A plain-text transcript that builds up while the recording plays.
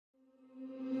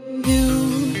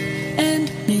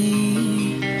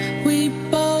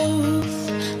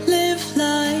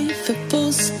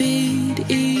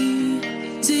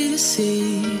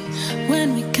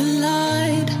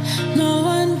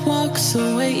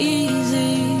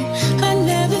easy. I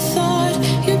never thought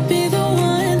you'd be the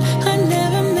one. I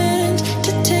never meant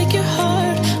to take your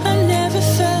heart. I never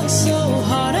felt so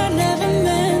hard. I never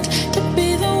meant to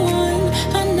be the one.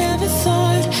 I never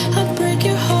thought I'd break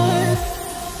your heart.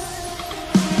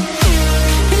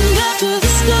 And after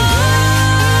the stars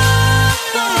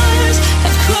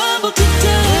have crumbled to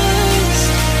dust,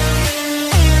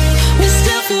 we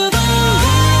still feel the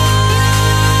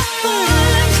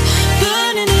warmth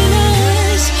burning in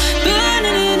us,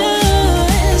 burning in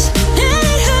us.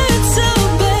 It hurts so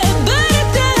bad, but it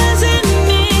doesn't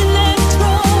mean let's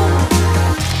roll.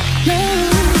 No,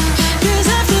 'cause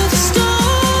after the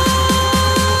storm,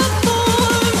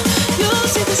 you'll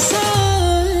see the sun.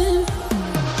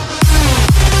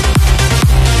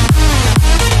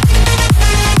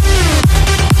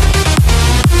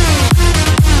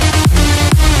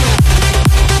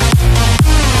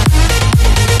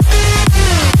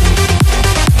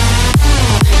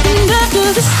 And after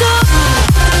the storm,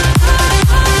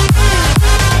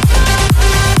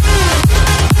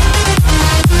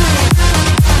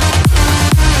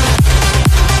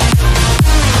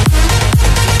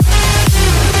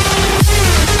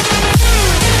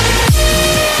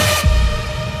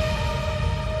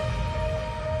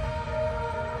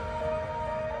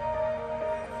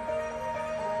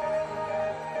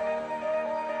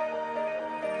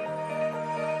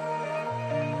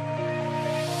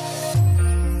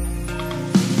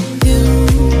 you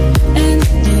and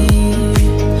me,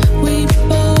 we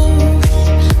both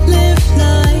live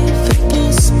life at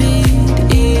full speed.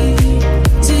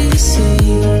 Easy to see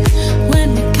when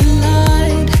we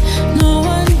collide. No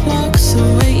one walks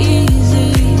away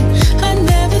easy. I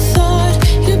never thought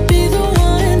you'd be the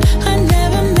one. I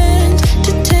never meant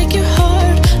to take your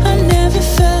heart. I never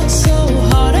felt so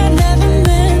hard. I never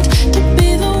meant to be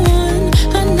the one.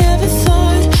 I never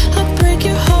thought I'd break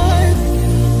your heart.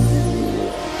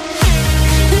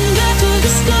 And after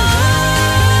the stars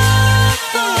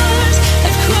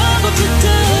have crumbled to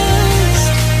dust,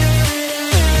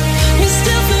 we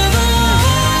still feel the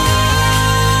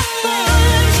warmth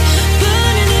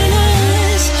burning in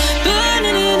us,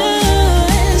 burning in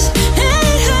us.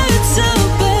 It hurts so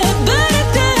bad, but it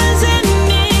doesn't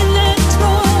mean let's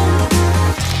roll.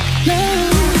 No,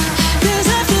 'cause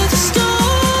after the storm,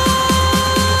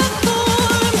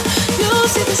 you'll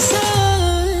see the sun.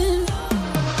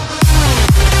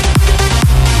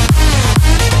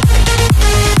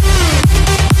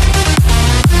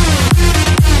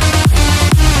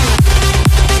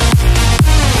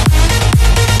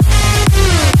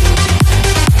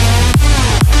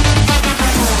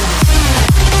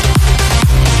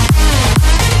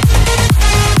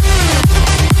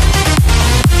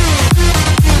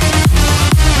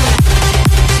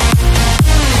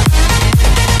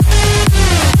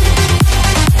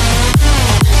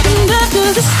 And after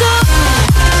the storm,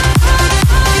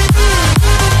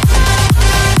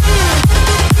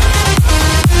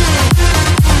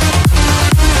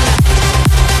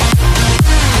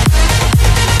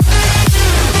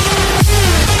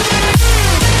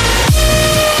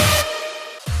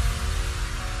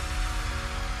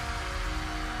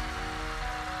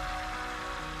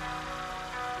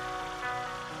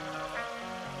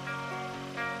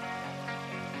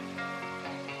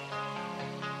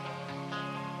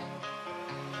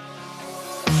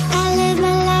 I live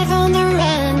my life on the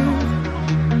run.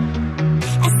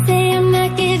 I say I'm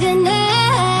not giving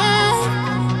up.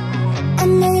 I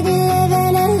may be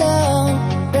living alone,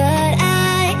 but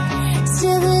I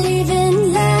still believe in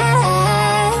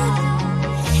love.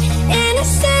 In a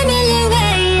similar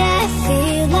way, I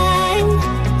feel I'm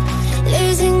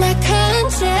losing my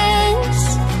conscience.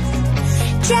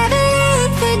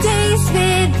 Traveling for days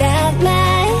without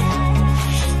my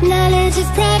knowledge of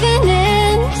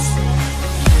provenance.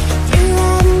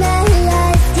 Throughout my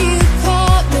life, you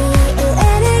called me a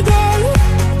renegade.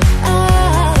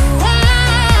 Oh,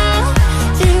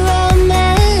 through all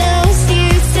my lows, you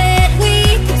said we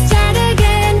could start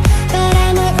again. But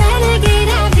I'm a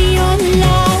renegade of your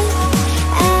love.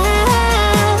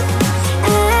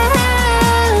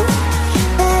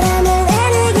 But I'm a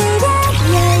renegade of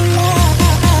your love.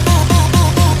 But I'm a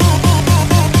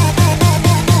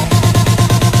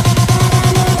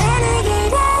renegade.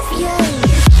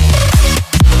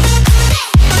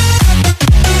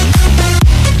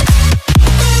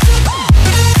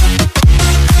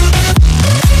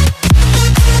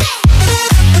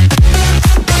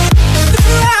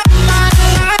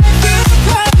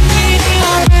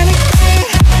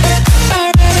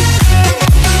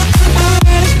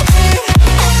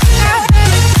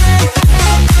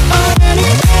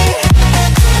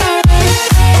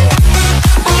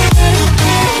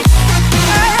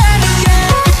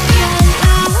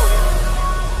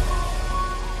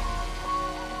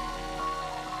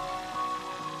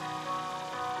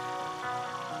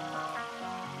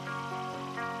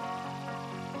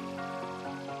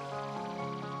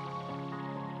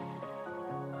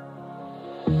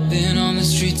 Been on the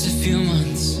streets a few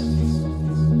months.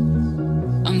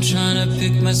 I'm trying to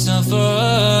pick myself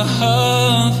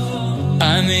up.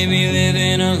 I may be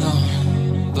living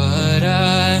alone, but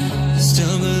I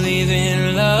still believe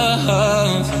in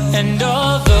love. And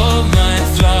although my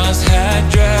flaws had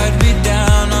dragged me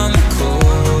down on the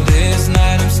coldest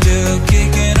night, I'm still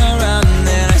kicking around.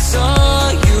 Then I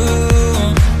saw you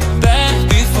back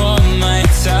before my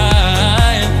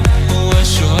time was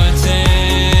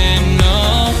shortened. No,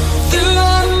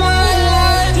 throughout my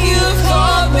life you've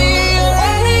called me a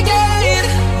renegade.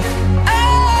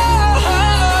 Oh,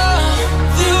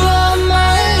 throughout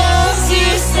my loves you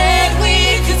said we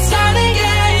could start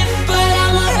again, but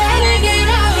I'm a renegade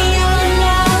of your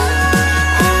love.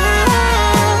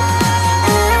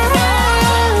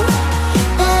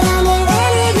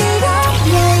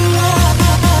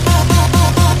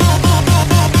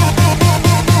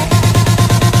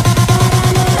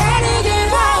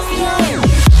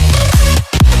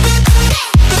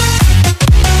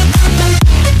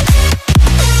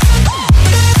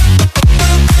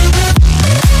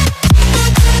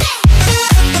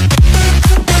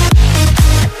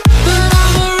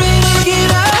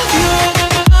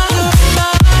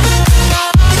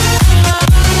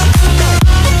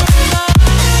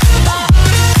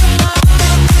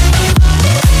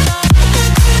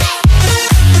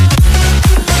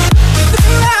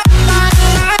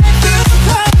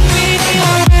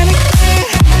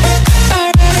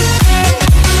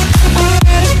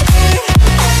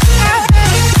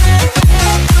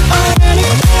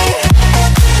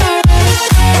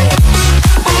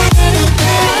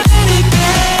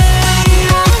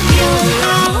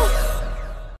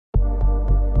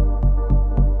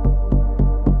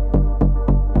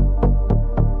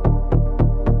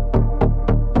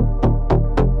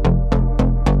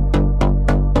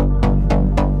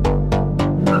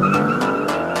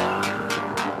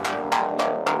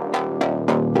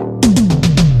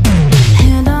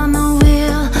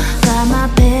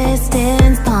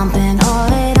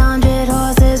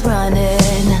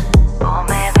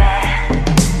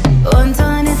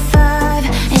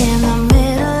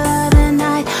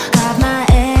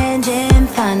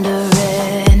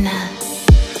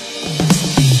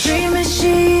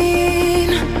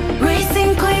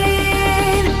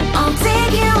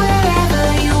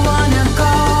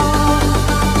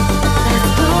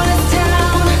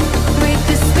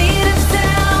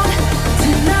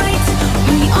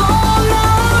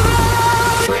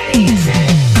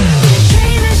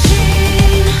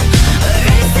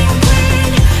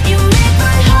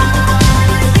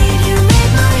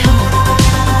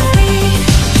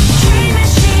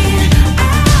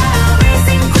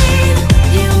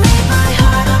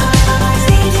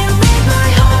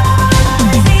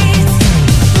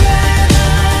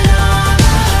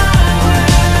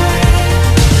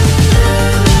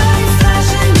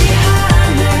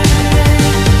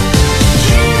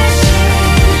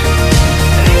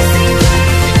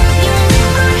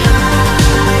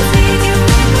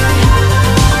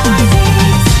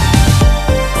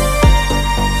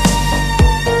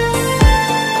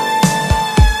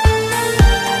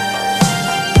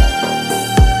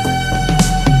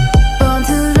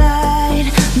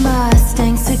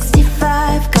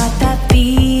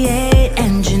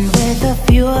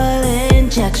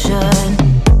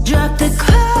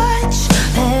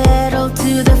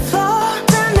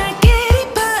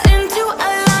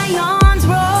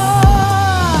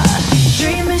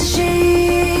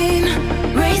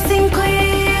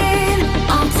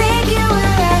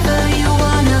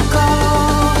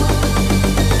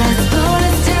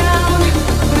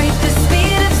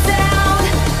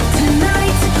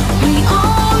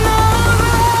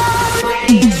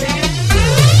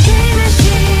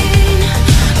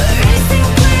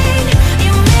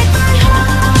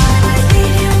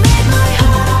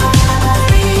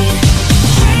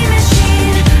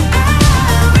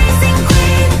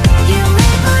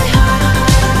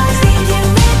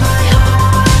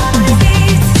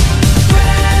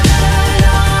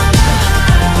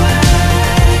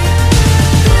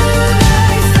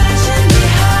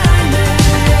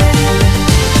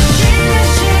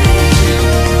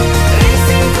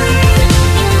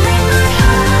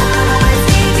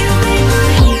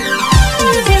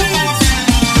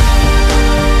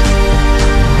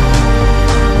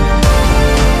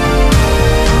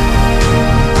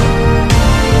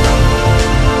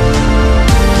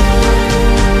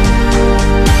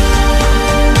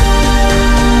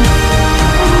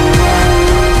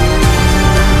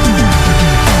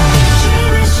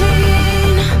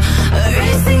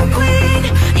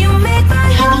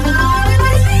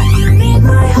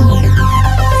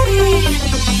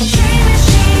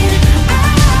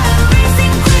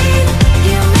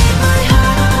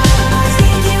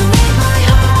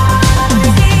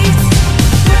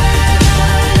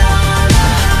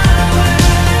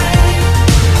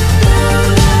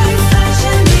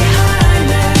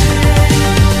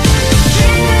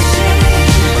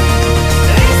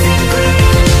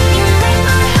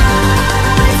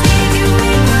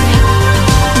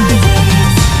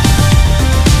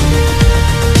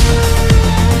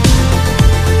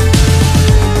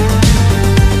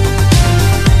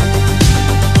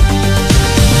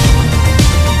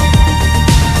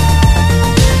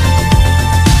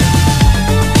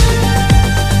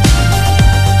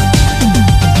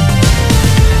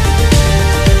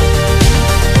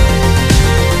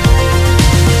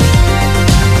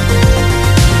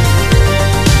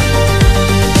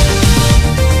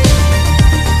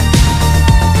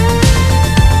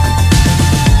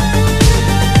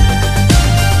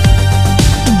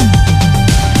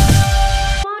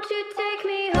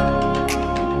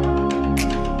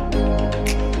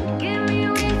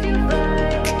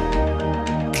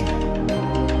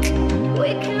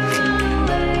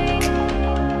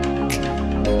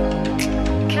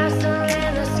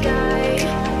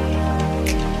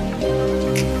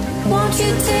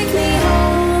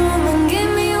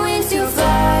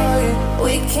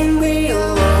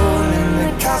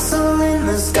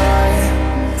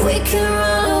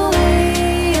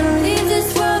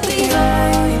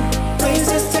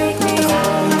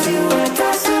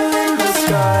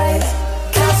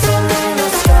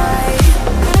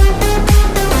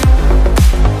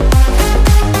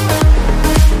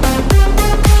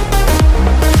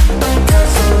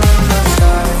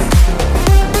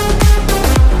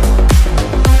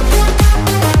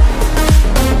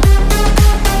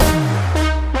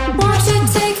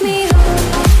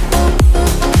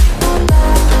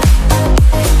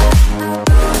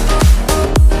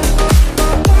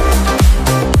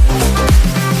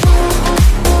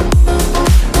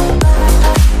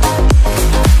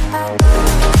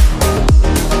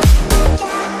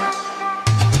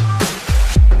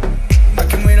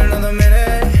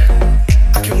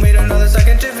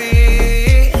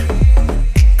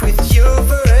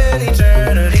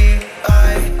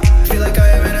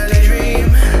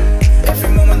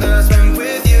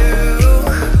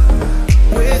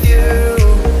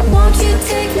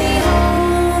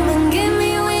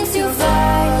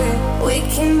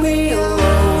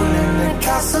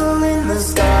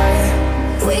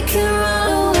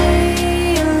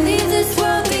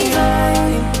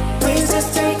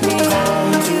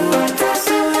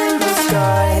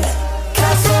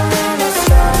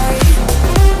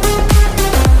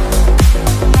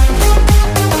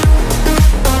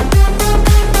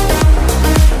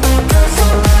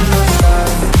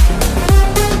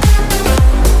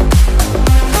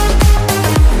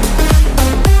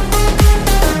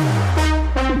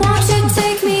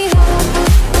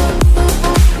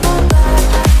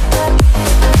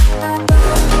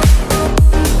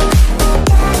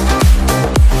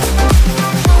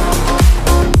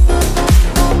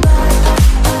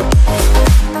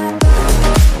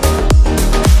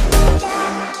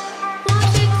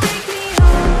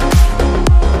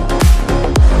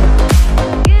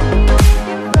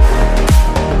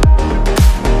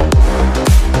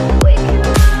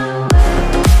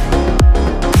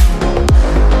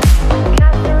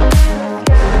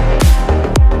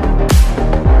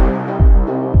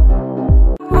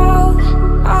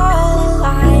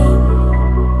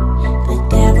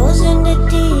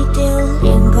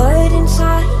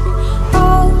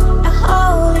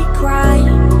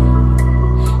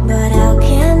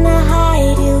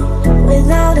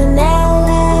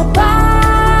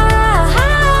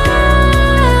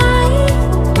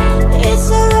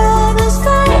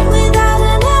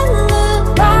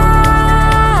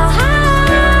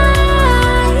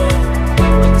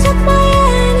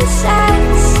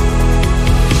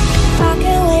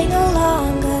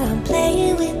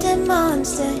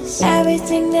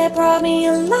 everything that brought me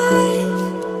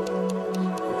alive.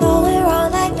 Though we're all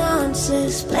like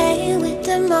monsters, playing with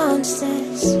the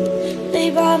monsters.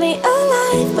 They brought me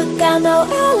alive, but got no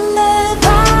alibi.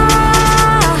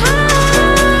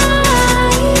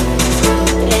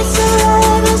 It's a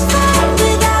lover's fight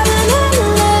without an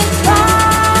alibi.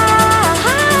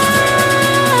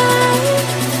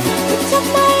 You took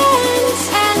my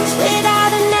innocence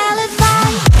without an alibi.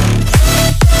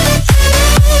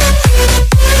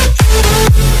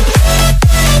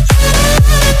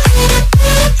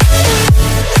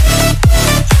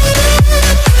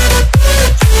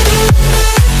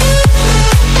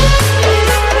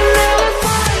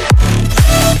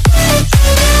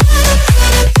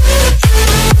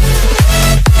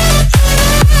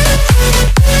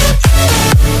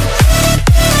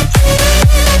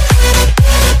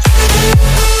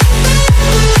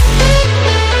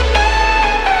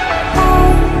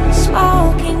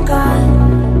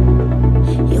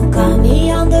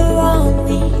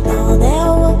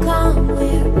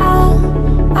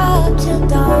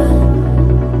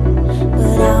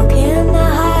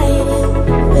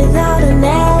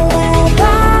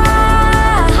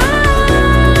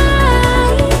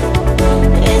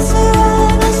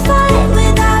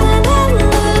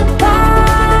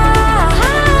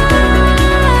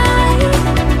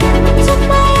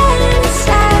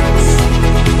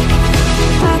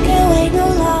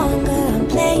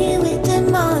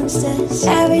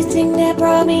 Everything that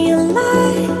brought me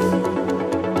alive.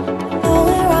 Oh,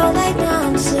 we're all like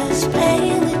monsters,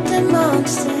 playing with the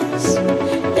monsters.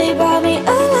 They brought me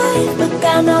alive, but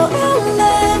got no alibi.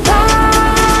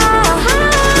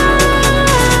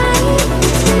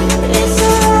 It's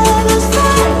a lover's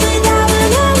fight without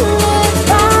an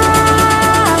alibi.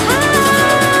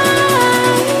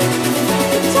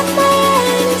 You took my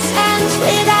innocence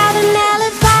without an alibi.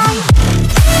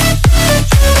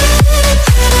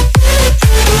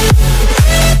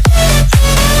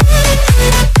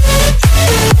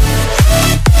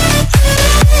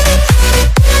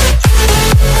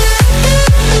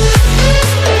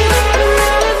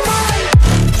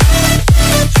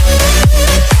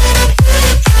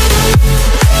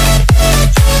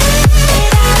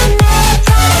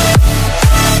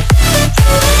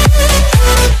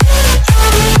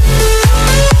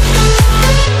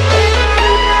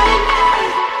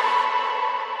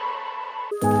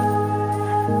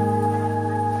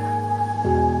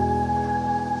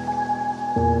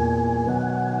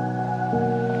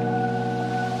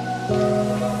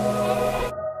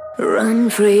 Run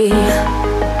free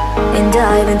and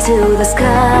dive into the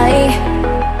sky.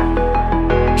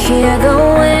 Hear the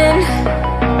wind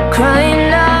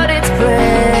crying out its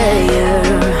prayer.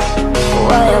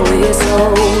 Why are we so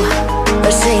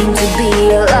ashamed to be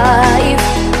alive?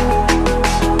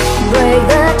 Break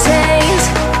the chains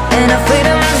and our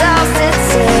freedom's ours to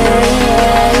take.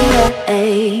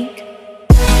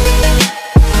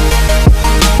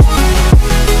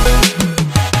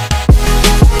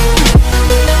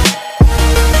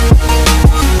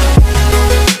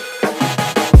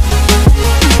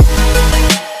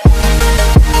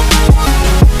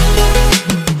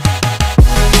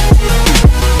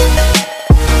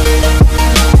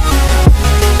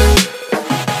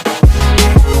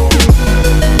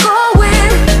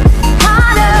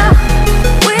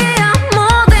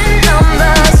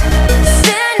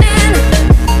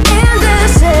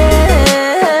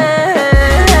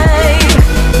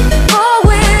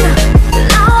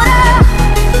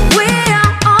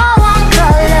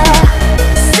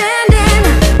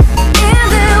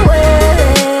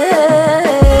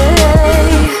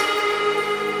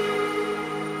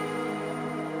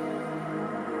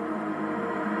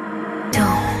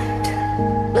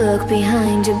 Look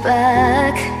behind your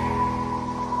back.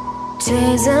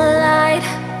 Chase a light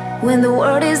when the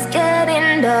world is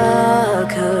getting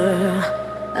darker.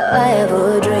 I have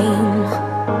a dream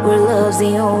where love's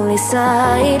the only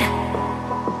side.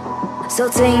 So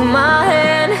take my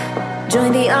hand,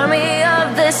 join the army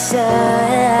of the shadows.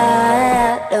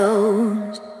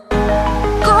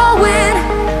 Going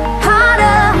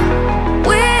harder,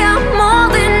 we are more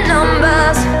than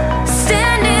numbers.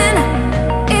 Standing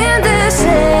in the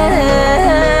shade.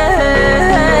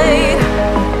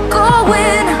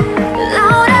 Going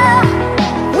louder,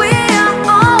 we are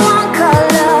all one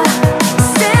color.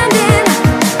 Standing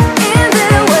in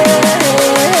the way.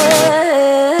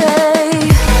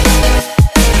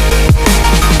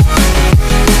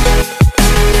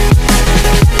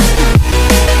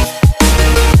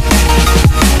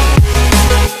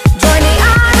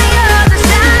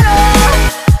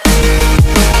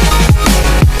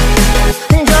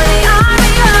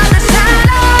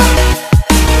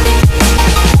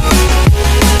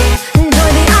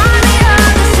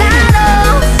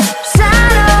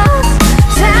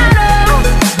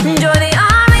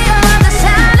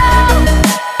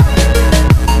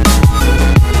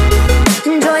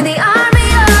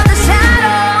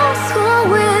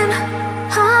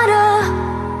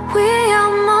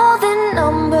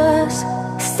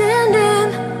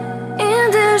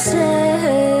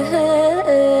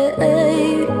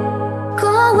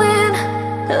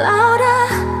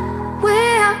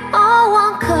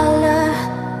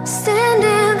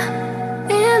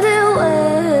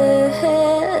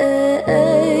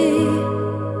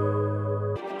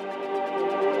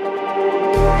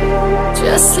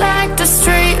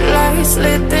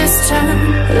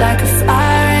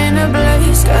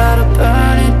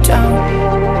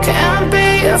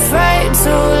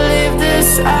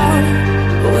 out.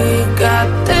 We got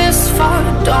this far,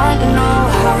 don't know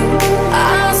how.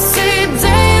 I see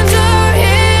danger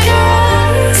in your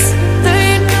eyes. They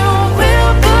know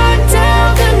we'll burn down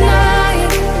the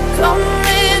night.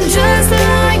 Coming just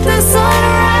like the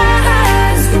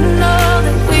sunrise. You know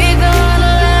that we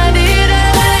gonna light it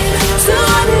up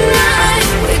tonight.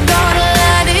 We gonna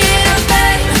light it up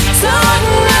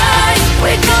tonight.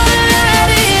 We gonna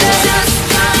light it up just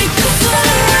like the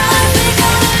sunrise. We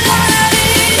gonna light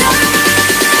it up.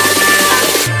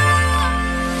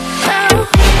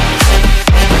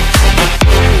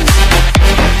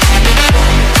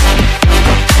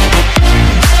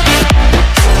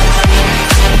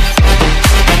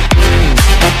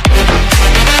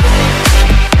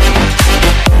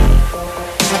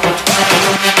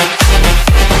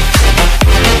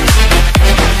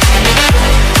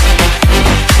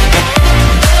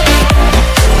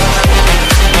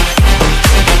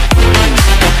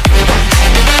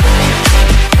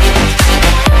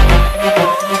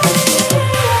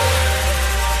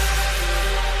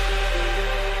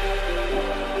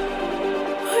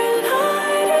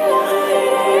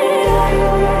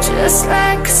 Just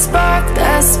like a spark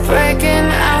that's breaking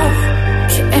out.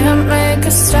 Can't make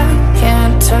a stop,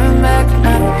 can't turn back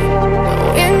now.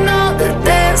 We know that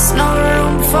there's no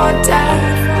room for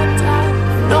doubt.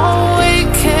 No, we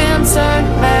can't turn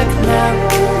back now.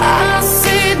 I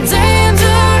see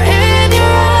danger in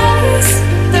your eyes.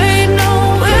 They know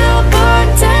we'll burn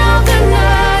down the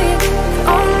night.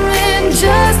 Coming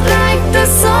just like the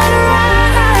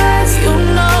sunrise. You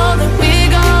know that we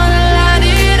gonna light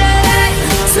it up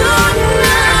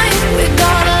tonight. We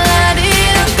gonna light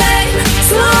it up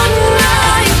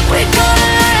tonight. We gonna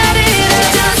light it up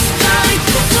just like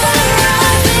the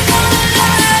sunrise. We gonna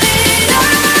light it up.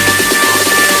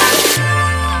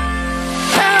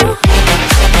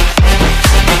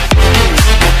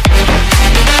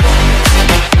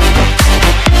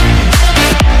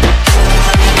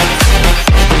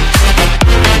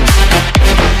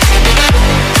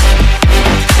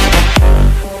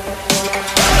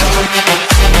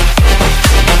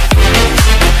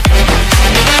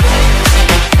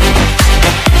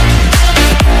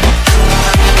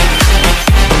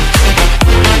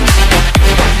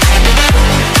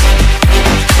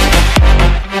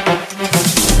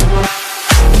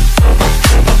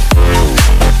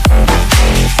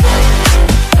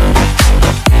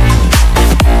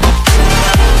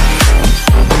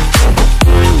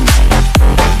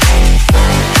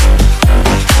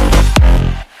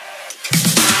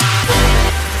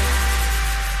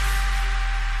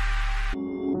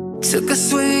 Took a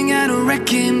swing at a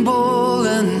wrecking ball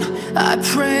and I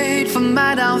prayed for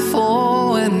my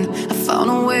downfall, and I found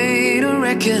a way to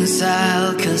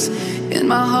reconcile, 'cause in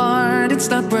my heart it's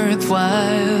not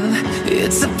worthwhile.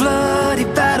 It's a bloody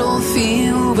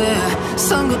battlefield where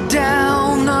some go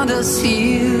down, others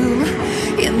heal.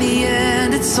 In the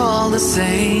end it's all the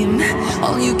same.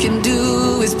 All you can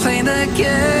do is play the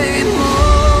game.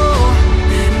 Oh,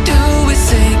 do we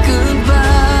say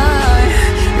goodbye?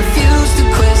 Refuse to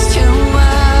question why.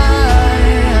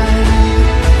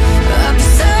 I'm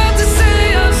sad to say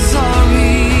I'm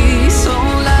sorry, so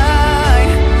lie.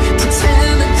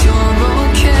 Pretend that you're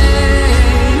okay.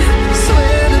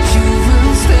 Swear that you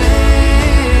will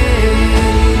stay.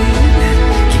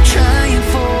 Keep trying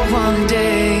for one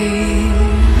day.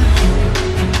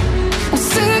 I'm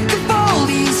sick of all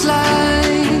these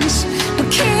lies.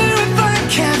 Don't care if I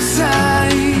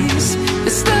capsize.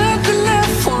 There's nothing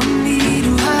left for me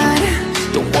to hide.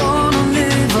 Don't wanna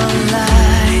live a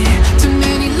lie. Too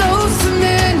many lows, too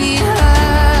many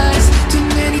highs. Too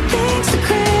many things to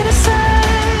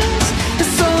criticize. And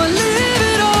so I leave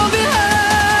it all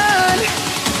behind.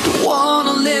 Don't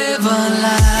wanna live a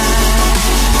lie.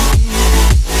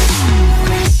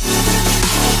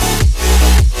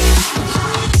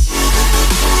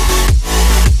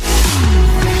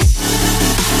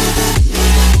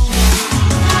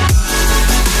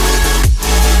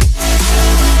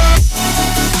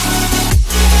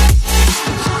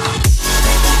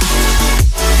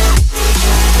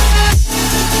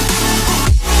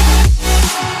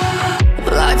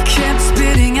 Life kept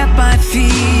spitting at my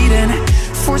feet and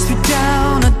forced me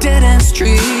down a dead-end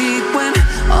street, when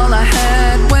all I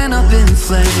had went up in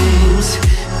flames,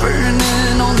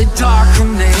 burning only dark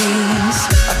remains.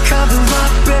 I cover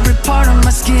up every part of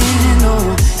my skin,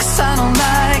 oh, 'cause I don't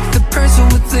like the person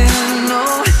within.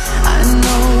 Oh, I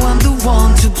know I'm the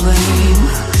one to blame.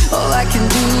 All I can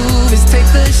do is take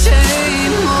the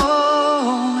shame.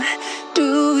 Oh,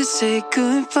 do we say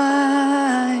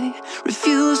goodbye?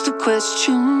 Refuse to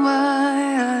question why.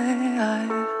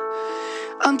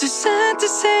 I'm too sad to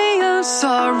say I'm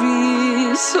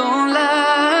sorry, so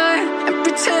lie and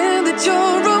pretend that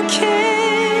you're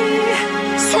okay.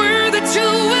 Swear that you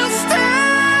will stay.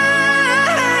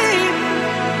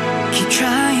 Keep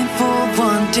trying for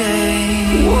one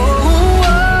day.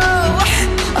 Whoa,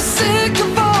 I'm sick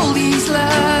of all these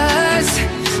lies.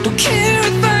 Don't care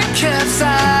if I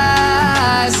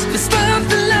capsize. There's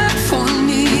nothing left for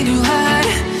me to hide.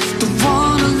 Don't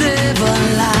wanna live a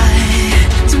lie.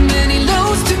 Too many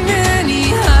lows, too many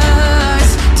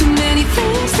highs, too many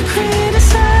things to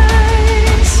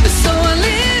criticize. So I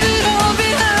leave it all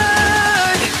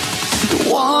behind. Don't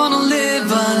wanna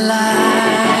live a lie.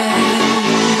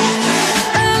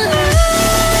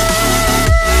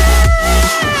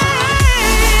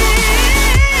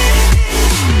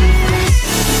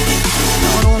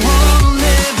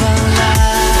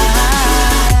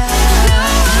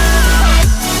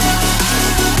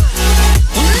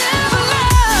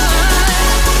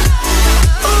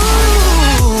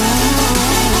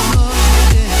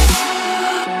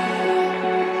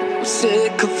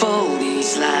 Sick of all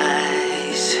these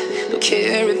lies. Don't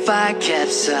care if I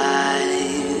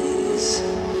capsize.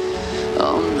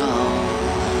 Oh no.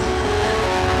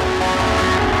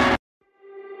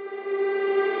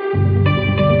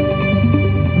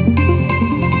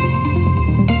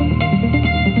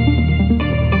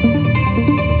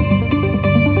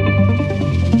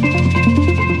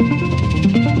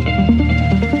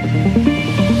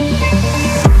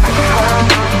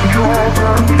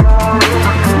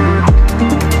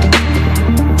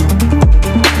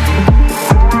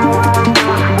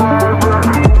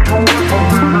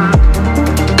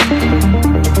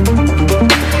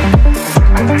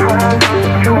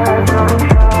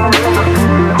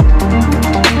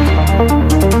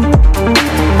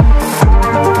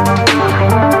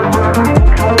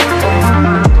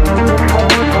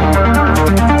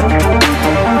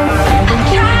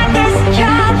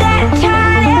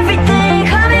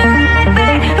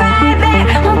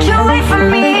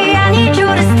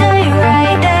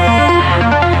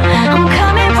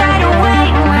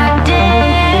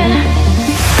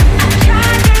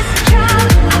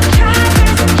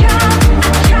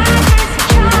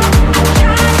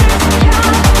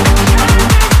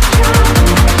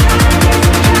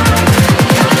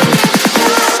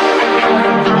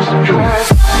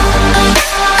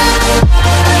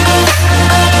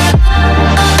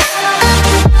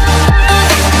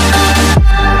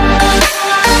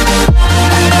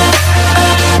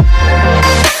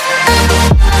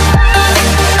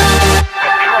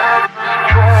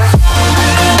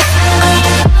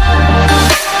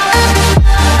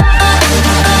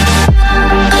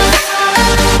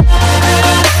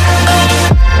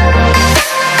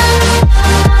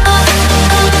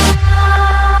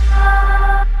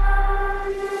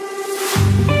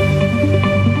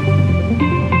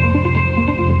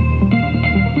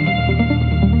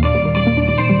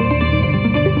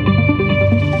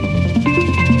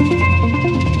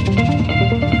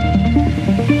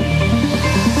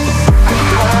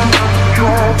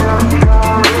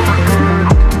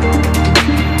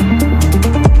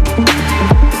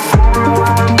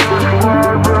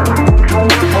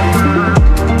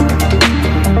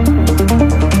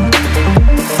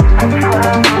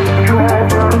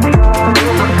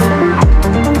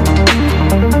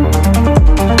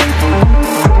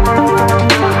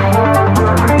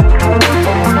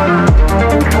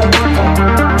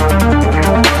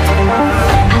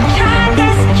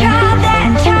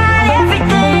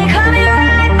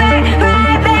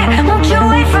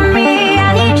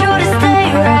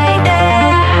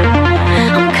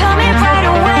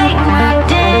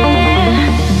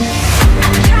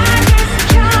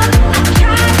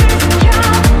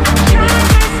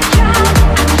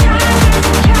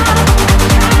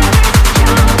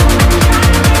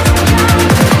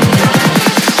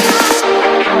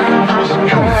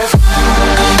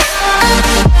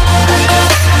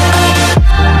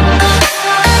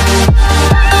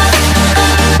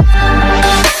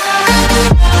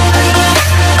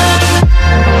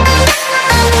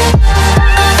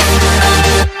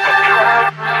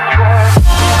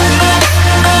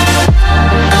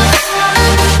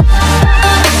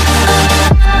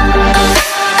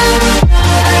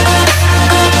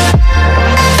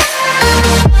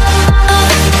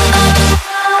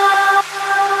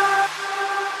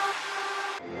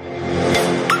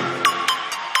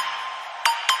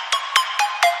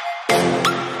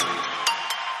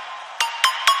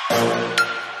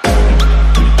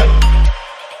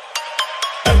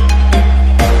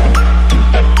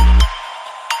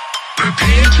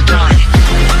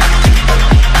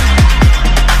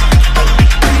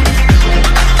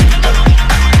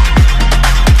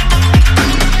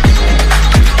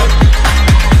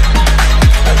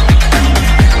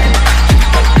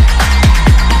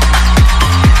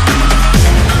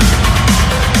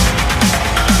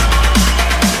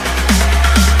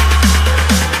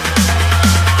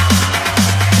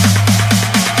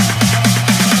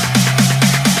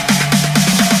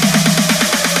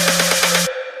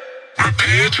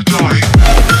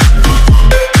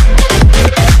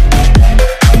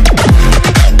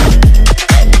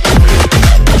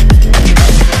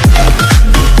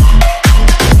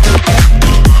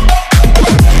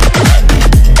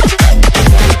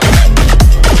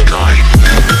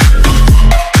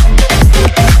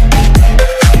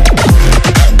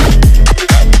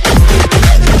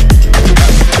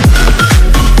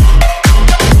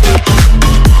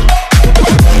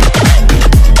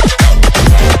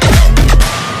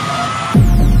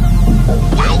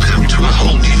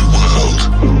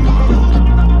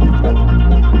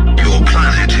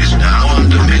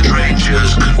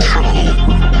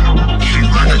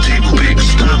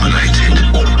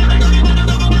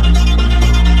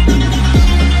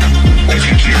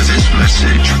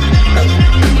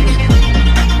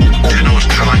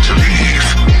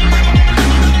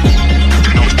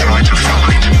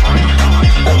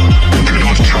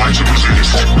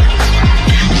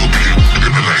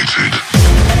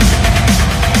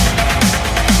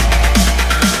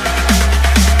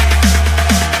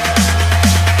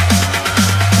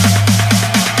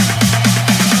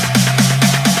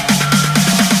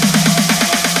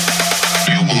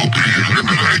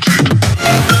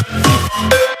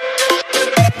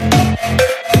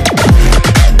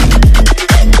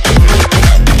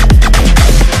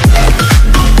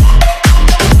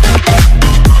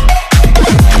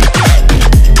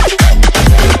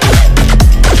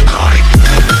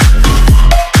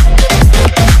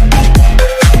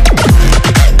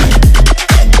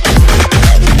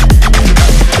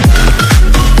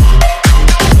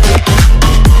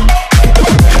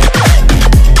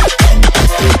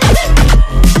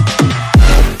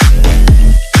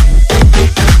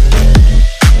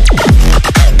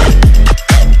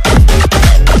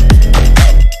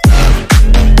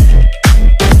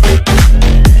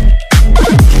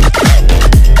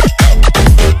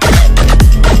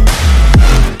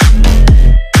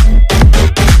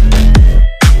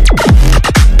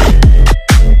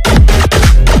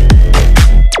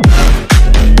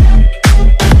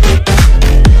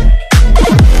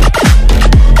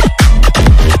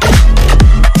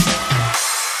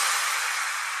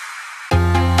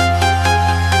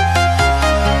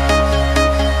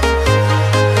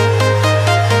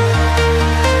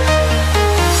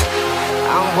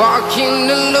 Walking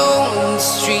alone, the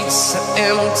streets are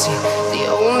empty. The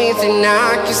only thing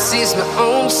I can see is my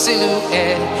own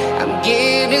silhouette. I'm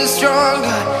getting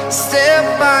stronger,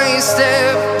 step by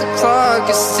step. The clock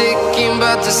is ticking,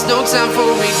 but there's no time for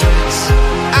regrets.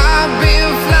 I've been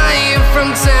flying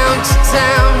from town to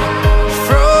town,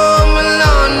 from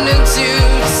London to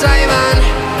Taiwan.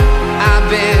 I've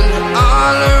been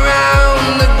all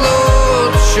around the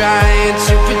globe, trying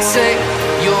to protect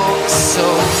your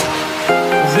soul.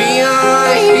 We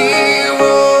are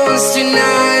heroes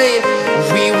tonight.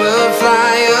 We will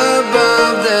fly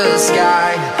above the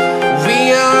sky.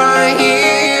 We are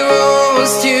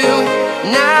heroes tonight.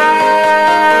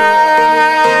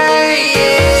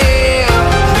 Yeah.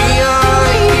 We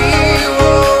are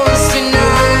heroes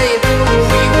tonight.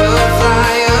 We will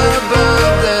fly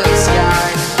above the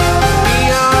sky. We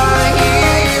are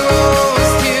heroes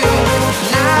tonight.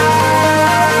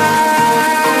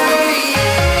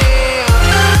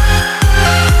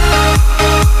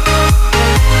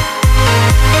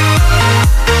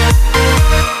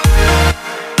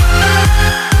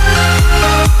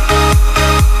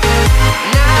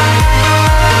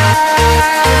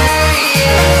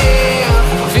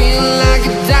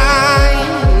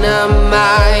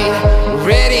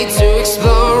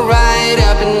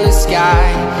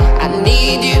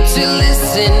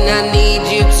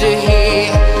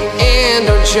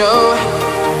 Show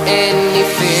any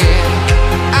fear.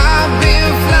 I've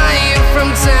been flying from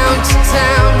town to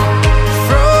town,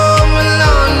 from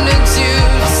London to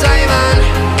Taiwan.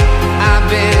 I've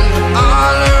been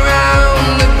all around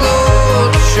the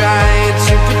globe, trying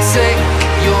to protect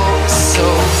your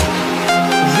soul.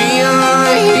 We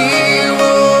are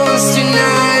heroes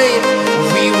tonight.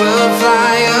 We will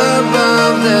fly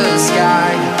above the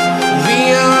sky. We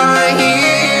are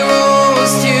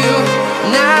heroes tonight.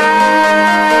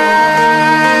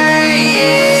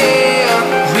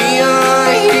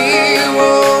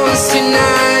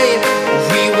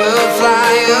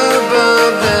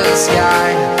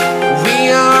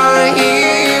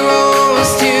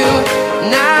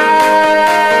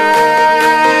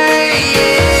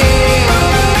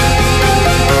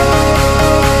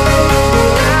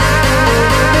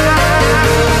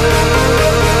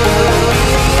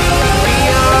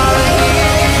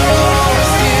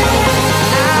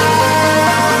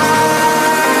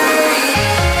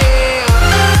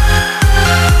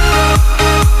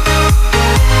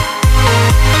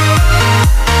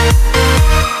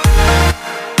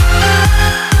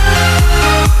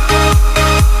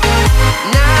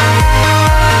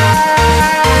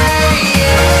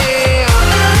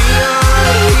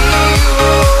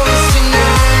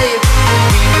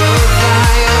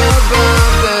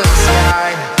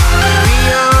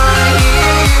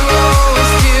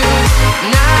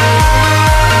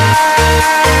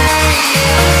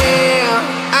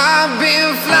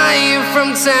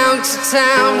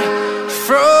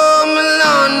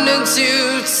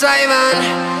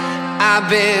 I've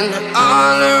been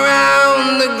all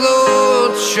around the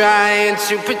globe, trying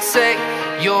to protect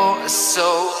your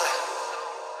soul.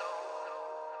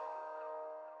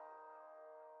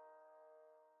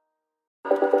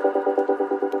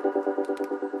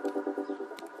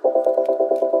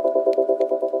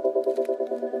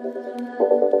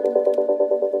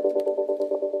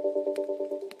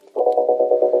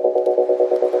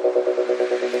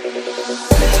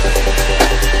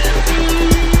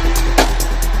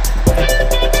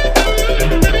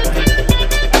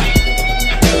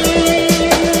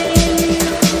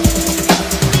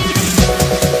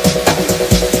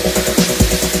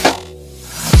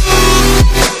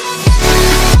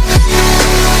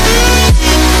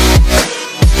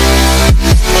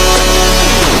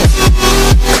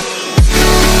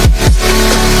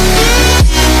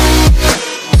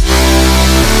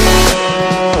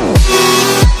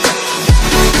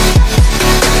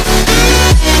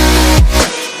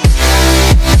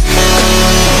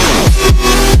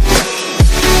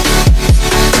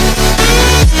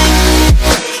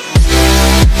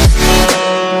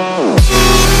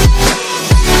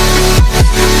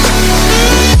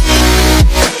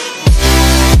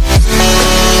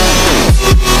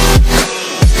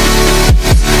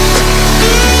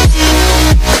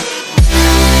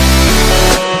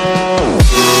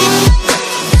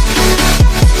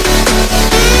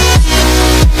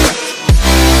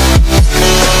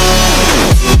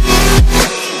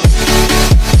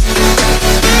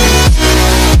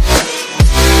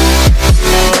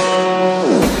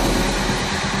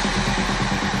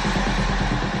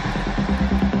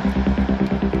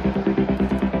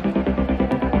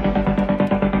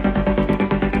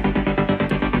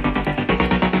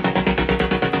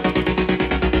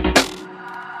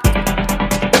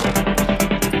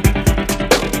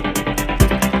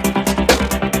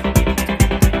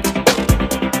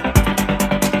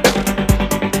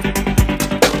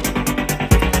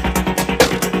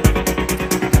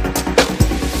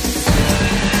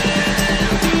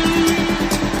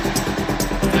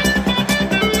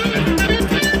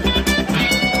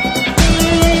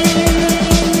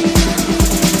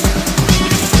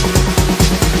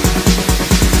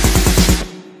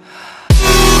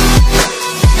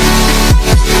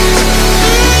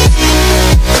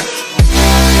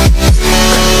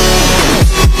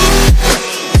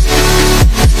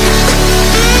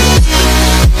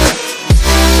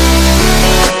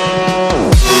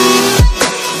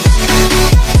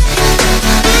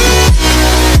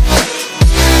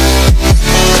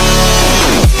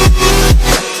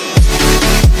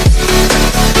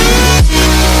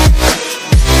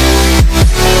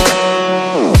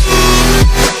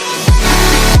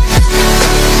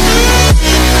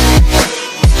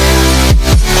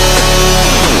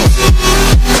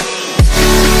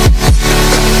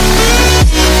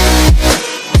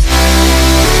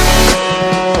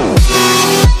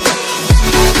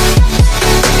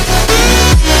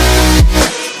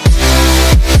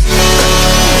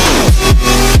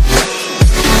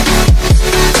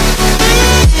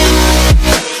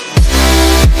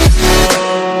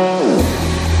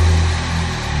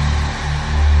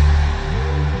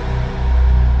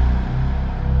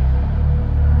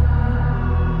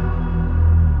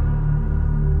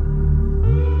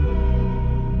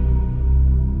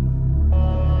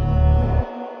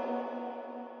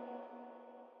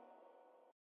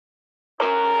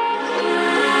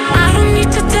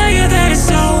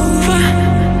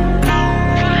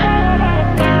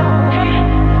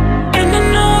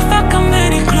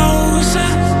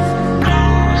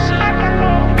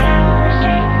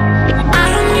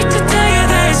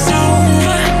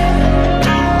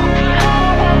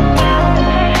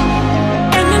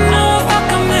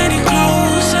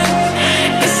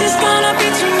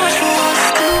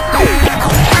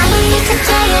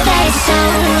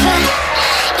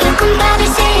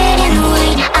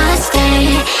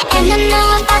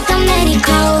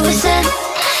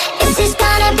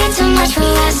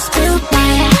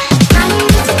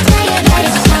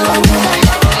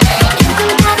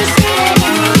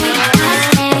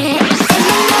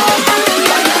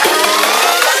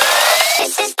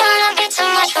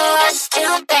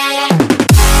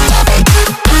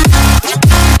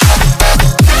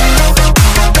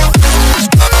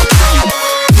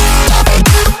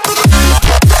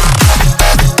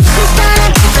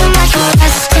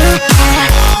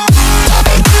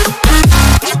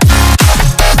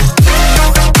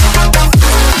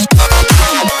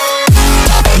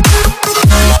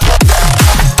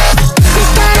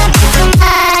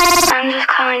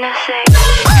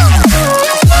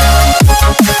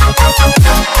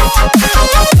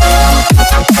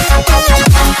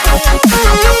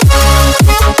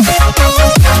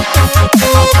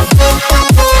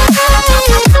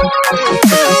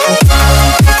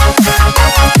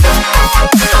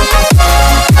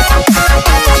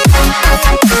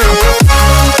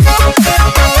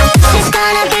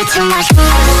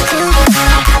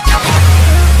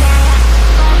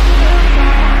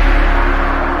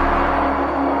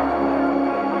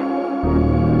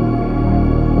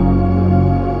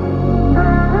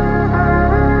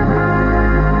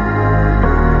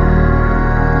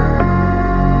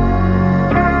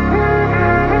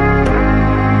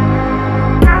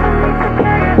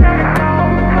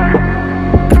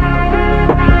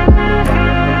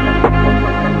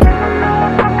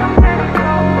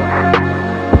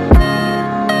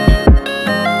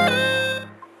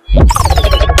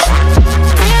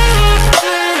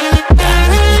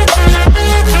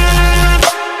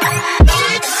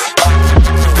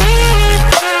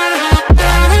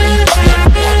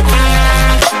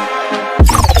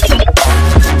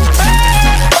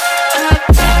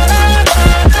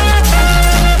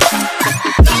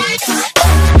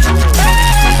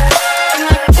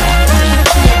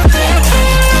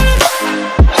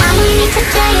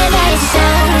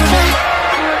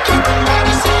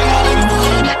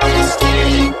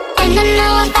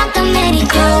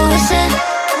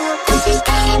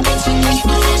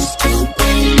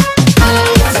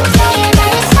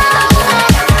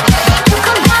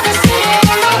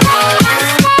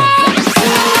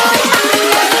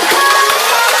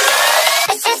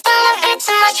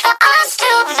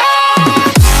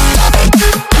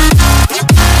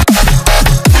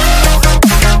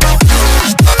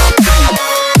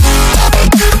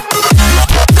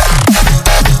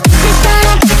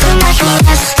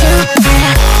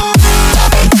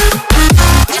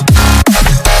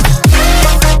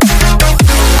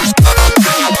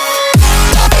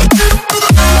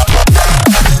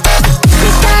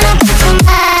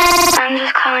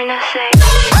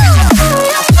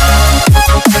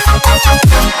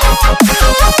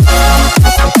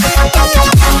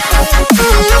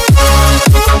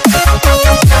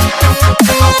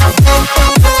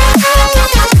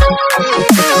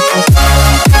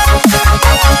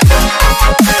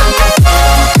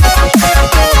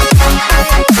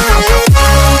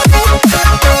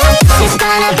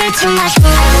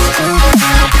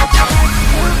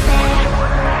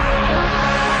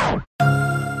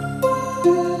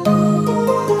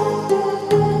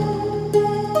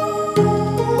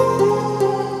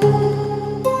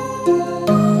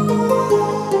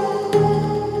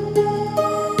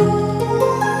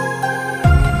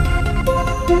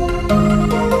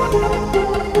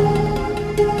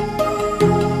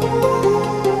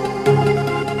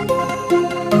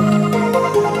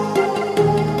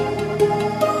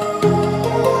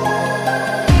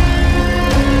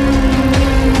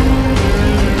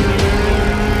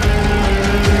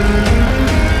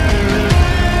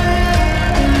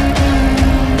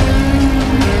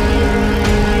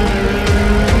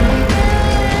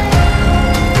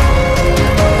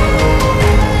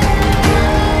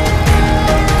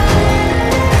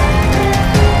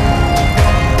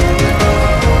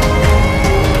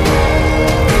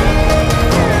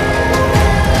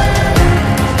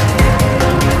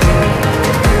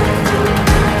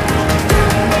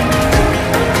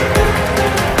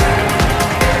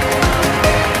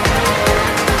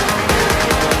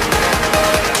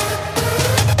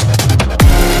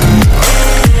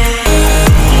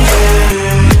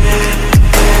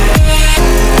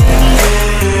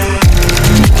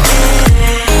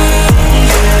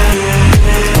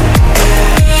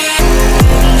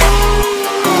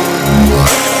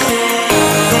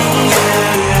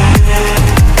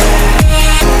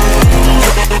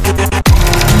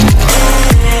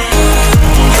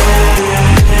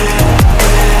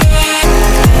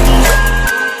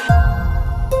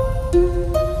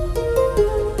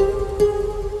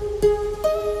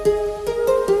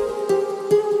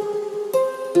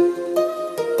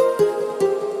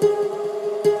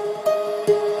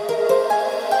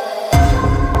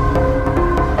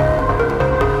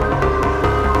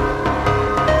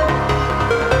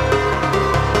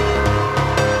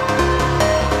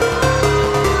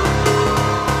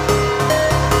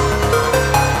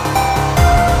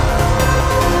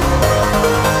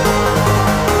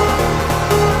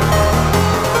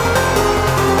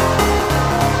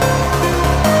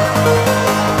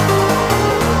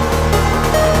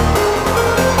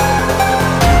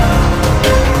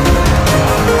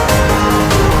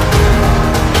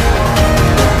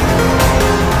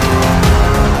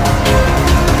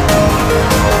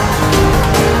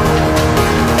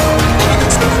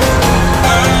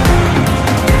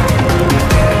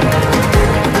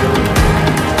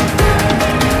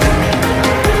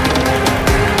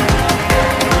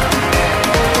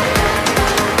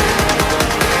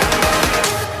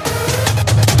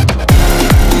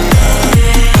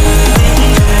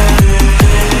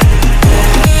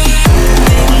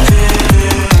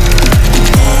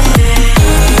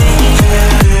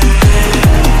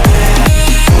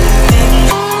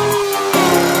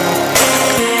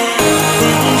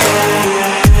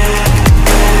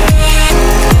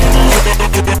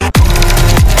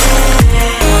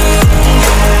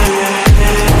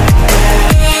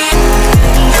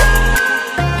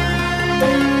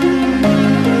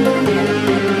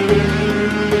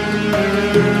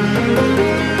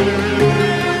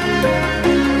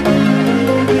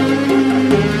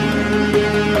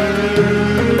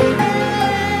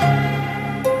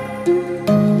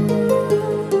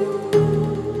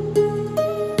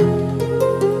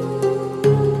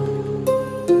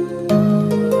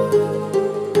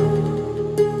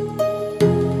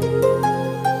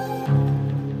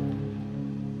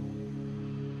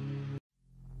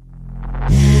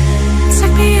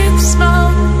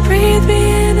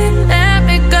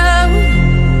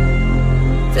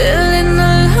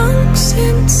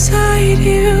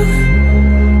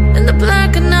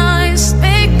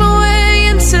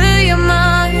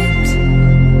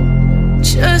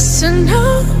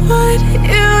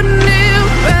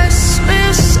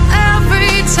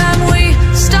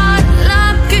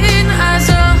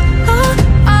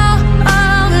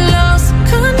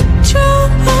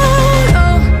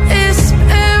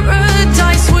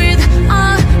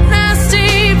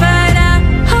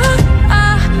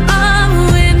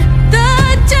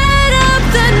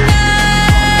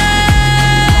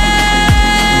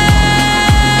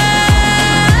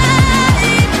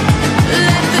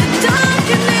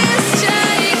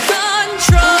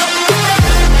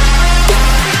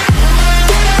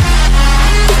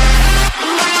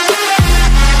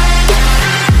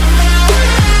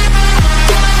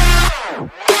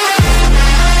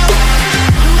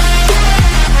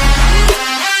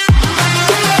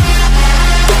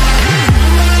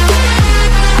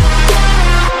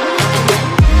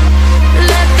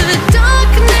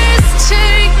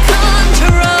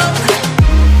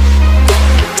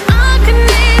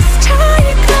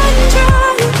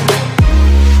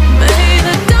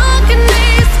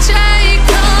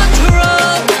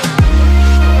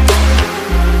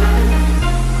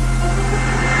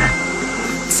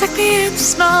 take me in the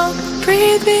smoke,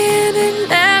 breathe me in and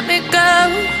let me go.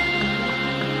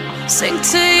 Sink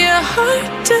to your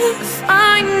heart to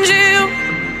find you.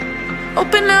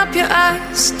 Open up your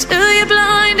eyes till you're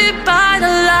blinded by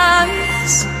the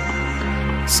lies,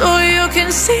 so you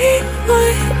can see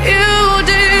what you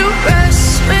do.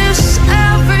 Restless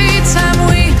every time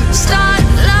we start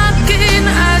locking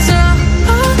eyes up.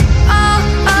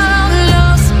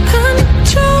 Lost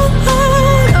control.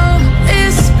 Oh,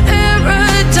 it's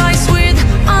paradise with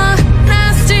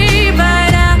honesty,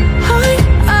 but in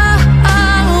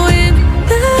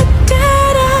the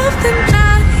dead of the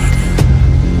night,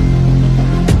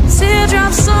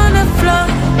 teardrops on the floor.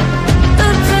 The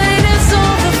pain is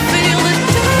over. Feel the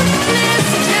darkness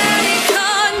take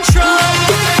control.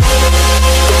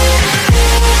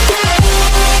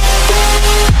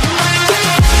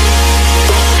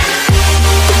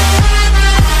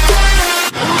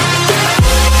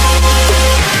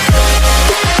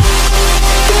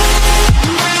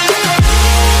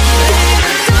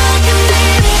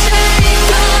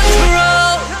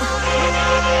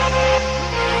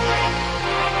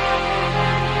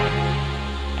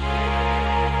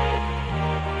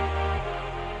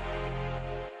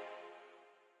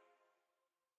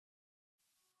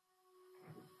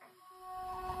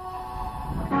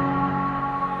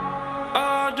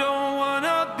 I don't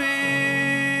wanna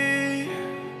be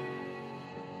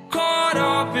caught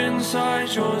up inside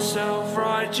your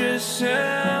self-righteous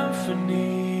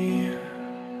symphony.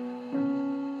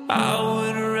 I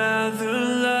would rather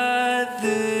let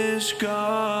this go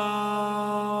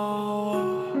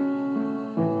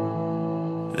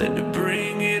than to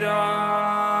bring it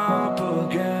up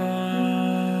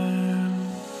again.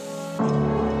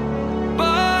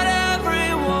 But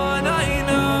everyone I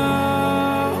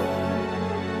know,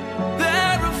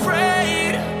 they're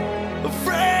afraid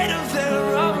of their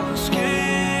own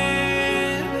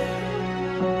skin.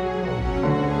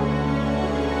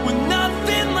 With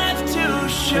nothing left to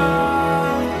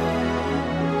show,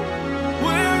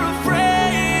 we're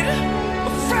afraid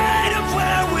of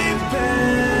where we've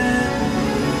been.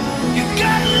 You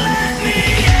gotta let me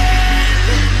in.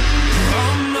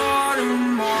 I'm not a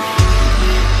mark.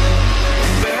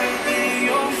 Baby,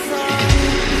 you're fine.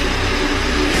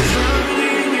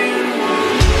 Drowning in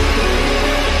one.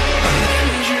 I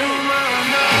lend you my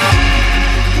heart.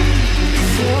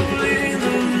 Falling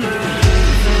the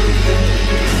leather.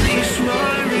 Release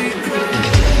my regret.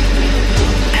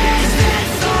 Is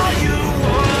this all you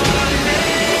wanted?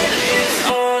 It's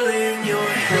all in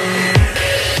your head.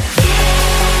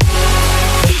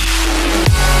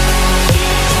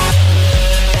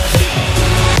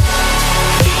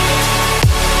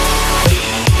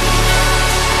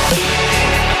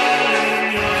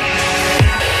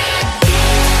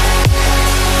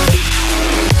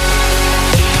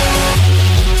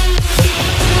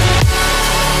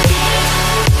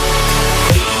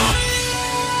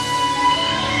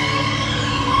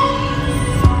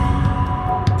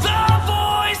 The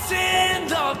voice in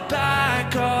the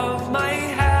back of my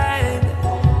head,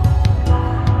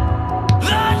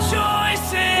 the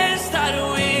choices that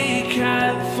we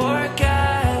can't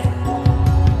forget,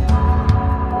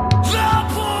 the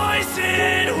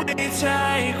poison we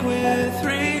take with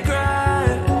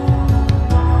regret.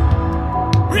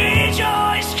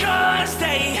 Rejoice 'cause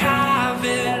they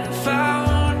haven't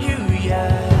found you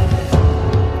yet.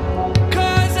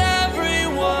 'Cause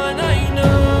everyone I know,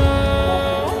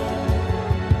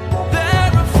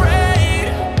 they're afraid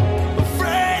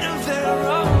of their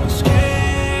own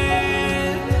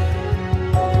skin.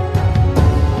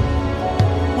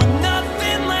 With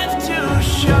nothing left to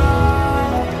show,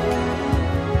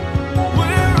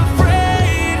 we're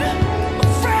afraid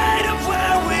of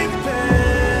where we've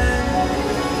been.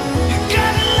 You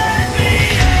gotta let me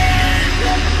in.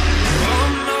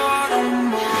 I'm not a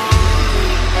mark.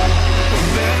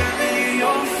 Baby,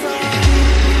 you're fine.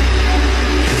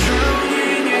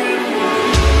 Drowning in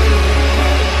water.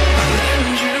 I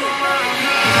lend you my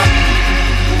heart.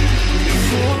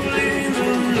 Falling the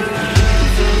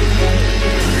leather.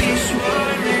 Release my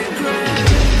regret.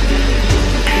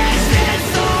 Is this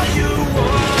all you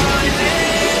wanted?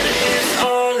 It's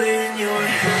all in your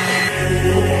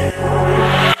head.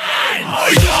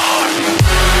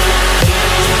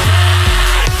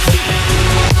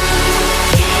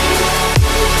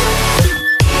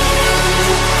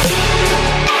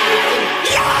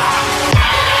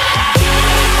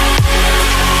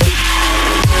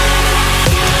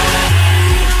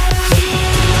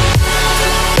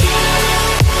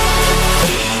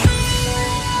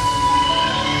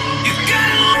 You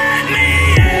gotta let me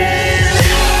in.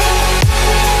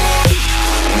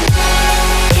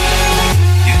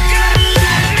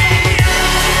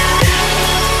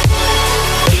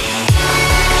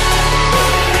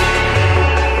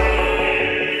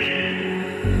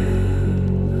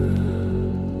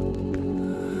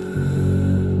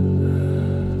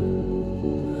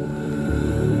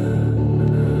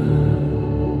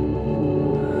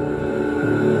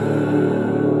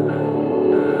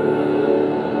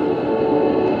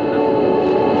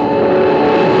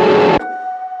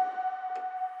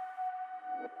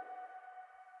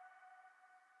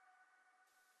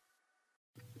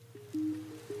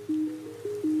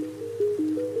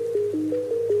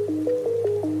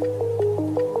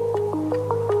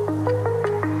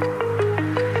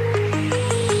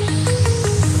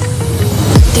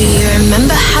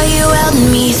 remember how you held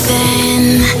me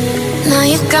then? Now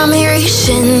you got me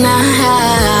reaching out.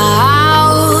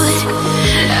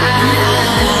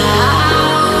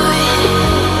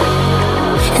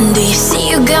 And do you see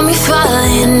you got me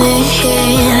falling in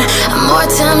more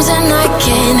times than I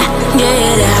can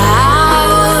get out.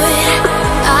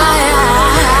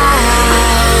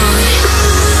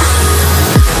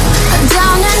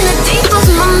 Down in the deep of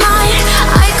my mind,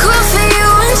 I call for you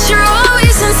and you're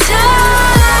always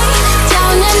inside.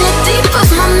 Down in the deep of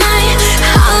my mind,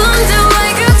 how long do I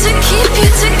got to keep you,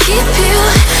 to keep you?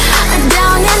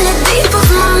 Down in the deep of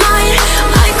my mind,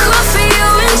 I call for you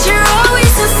and you're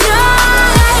always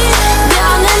inside.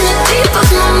 Down in the deep of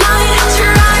my mind,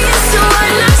 trying so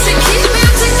hard not to keep you,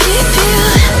 to keep you.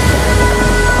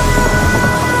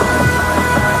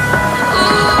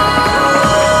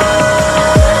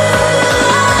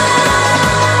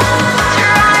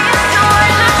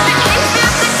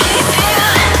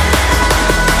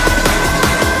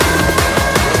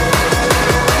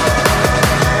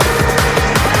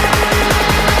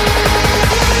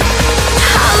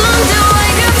 How long do I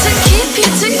got to keep you,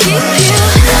 to keep you?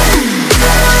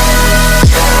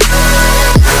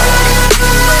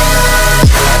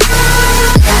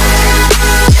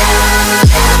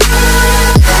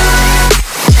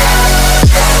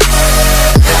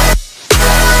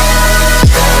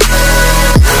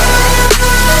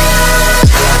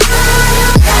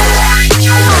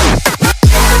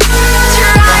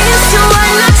 Trying so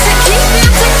hard not to keep you,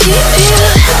 to keep you.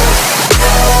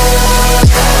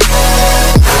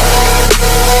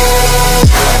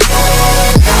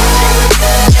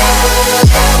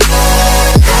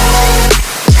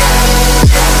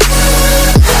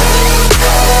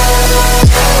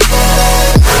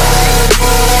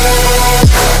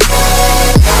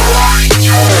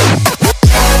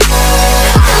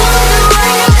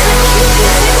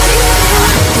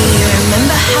 Do you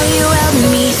remember how you held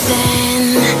me then?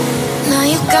 Now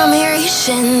you got me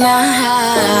reaching out.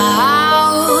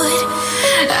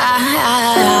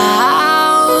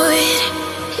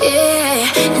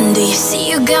 Yeah. And do you see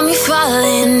you got me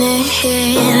falling in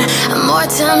more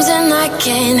times than I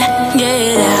can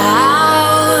get out.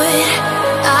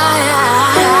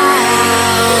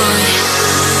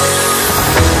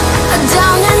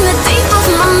 Down in the deep of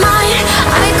my mind,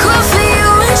 I call for you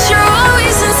and you're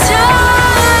always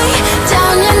inside.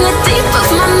 Down in the deep of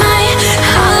my mind,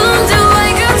 how long do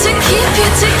I got to keep you,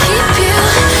 to keep you?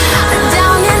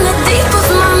 Down in the deep of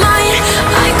my mind,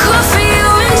 I call for you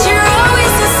and you're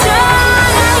always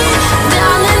inside.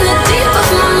 Down in the deep of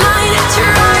my mind,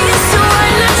 trying so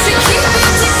hard not to keep you,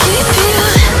 to keep you.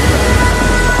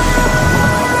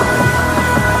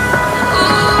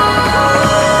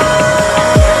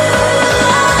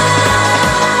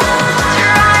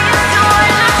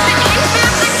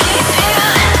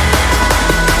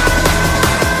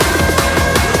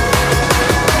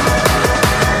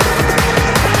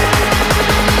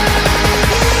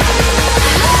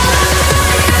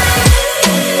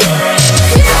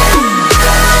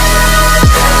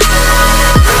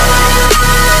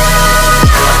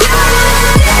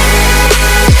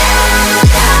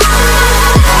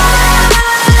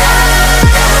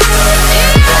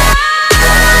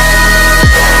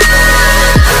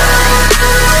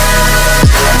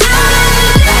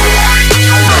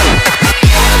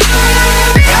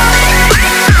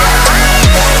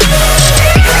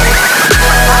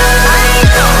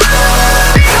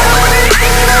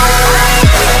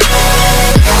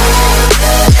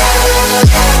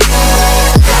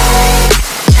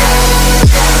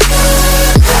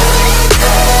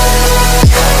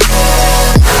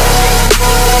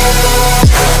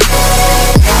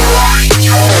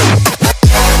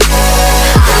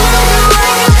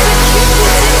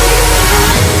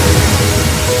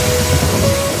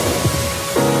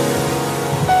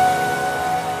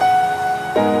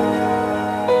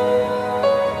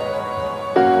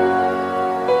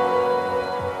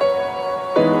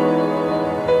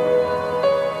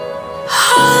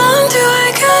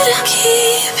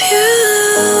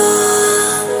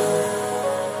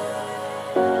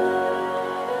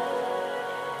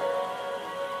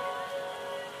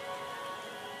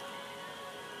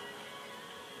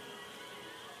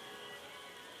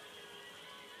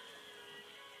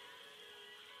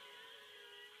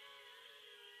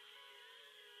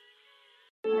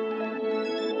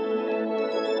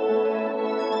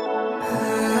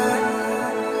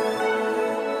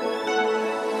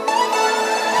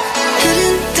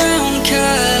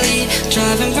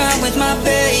 Driving round with my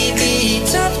baby,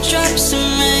 top drops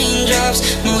and raindrops.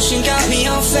 Motion got me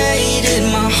all faded.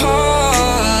 My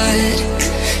heart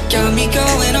got me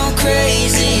going all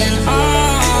crazy, and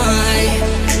I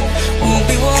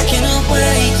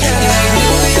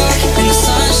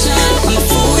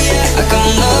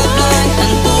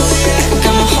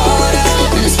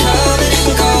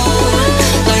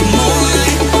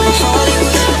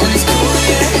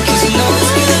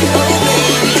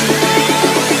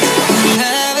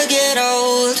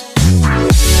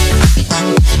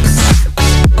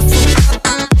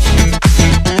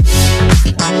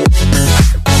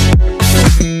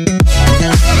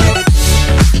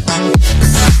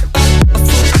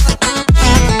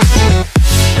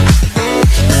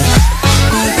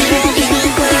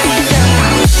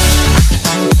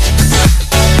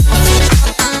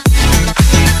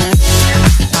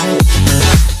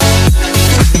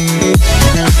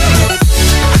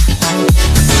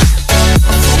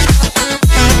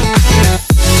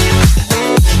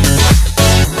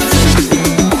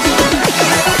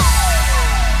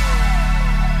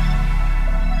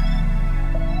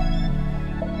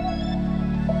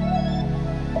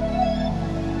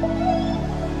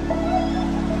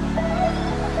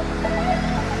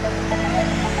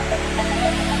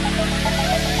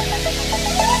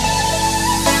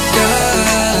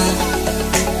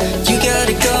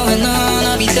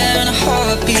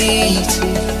sweet.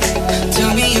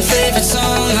 Tell me your favorite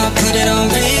song, I'll put it on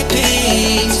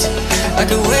repeat. I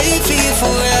could wait for you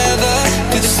forever,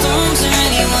 through the storms or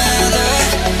any weather.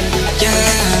 Yeah,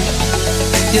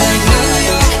 you're like New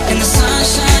York in the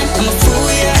sunshine. I'm a fool,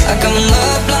 yeah, I got my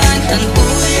love blind. And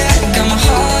ooh, yeah, got my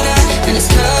heart out, and it's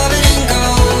covered in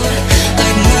gold.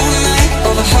 Like moonlight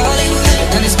over Hollywood,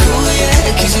 and it's cool,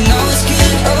 yeah, 'cause you know it's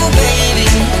good. Oh baby,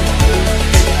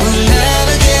 we'll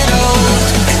never get old.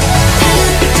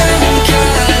 Down in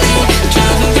Cali,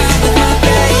 driving around with my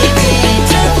baby.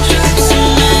 Drops and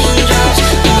raindrops,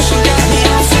 motion got me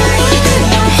all faded.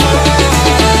 My heart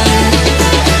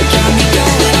got me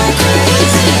going all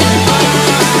crazy.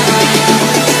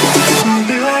 I'll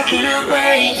be walking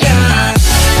away, yeah.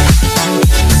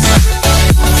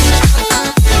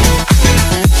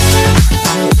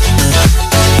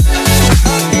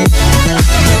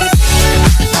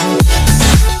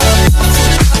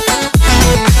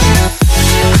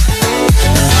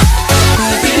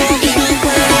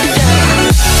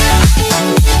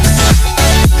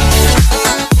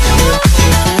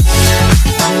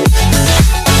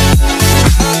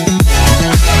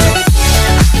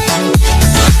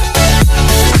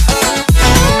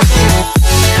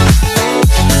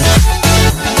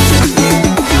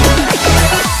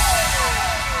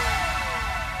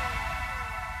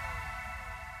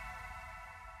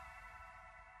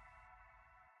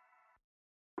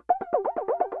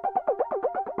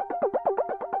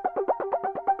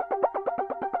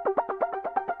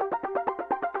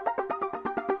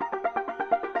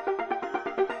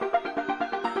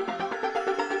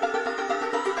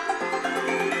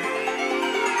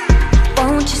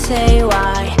 Won't you say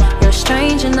why you're a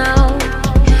stranger now?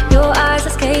 Your eyes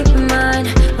escape mine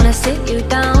when I sit you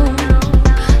down.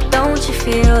 Don't you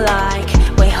feel like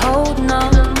we're holding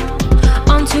on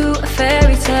onto a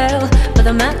fairy tale, but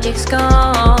the magic's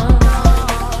gone?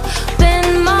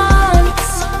 Been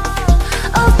months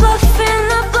of bluffing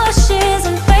the blushes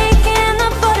and faking the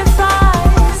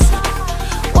butterflies.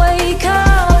 Wake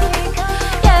up,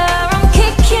 yeah, I'm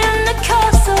kicking the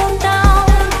castle down.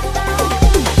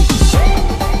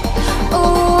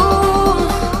 Ooh,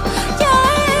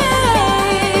 yeah,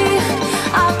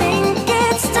 I think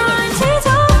it's time to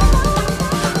talk.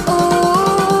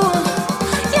 Ooh,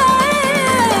 yeah,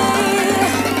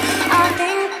 I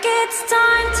think it's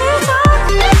time to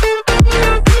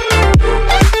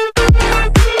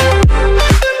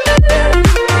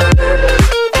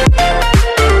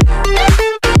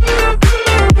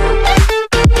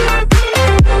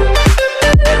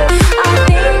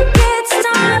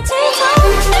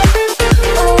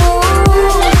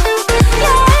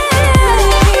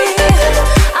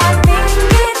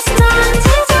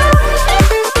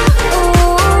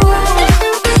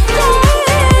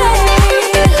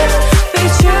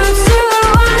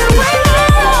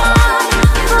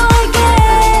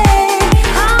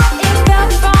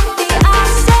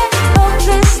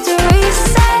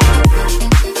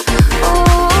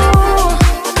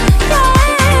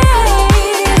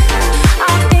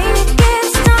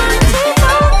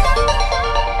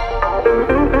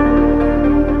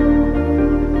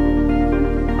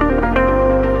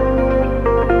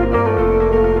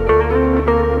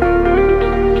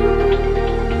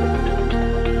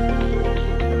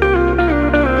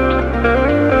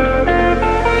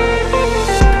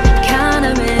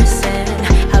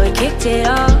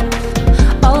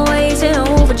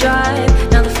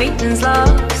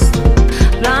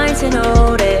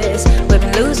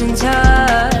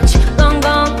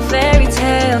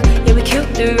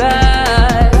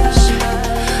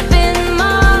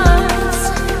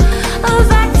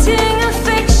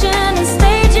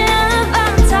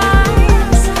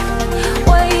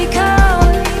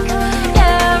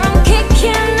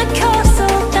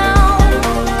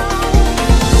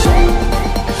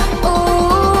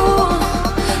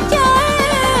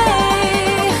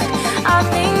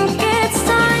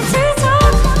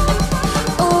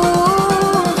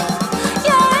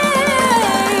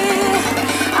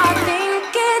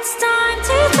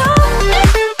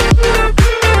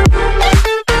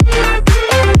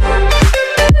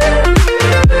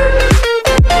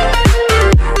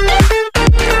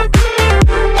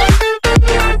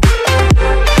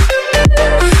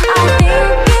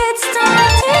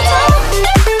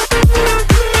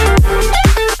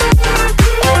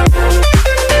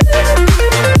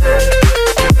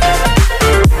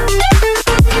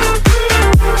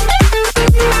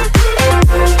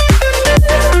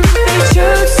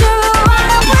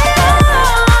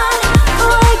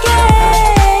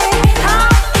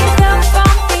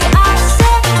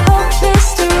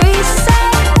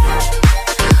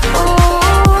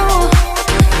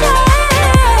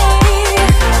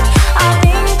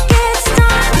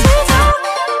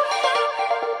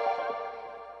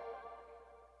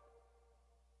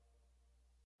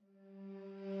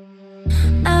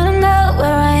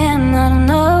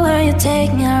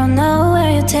take me, I don't know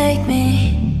where you take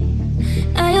me.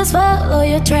 I just follow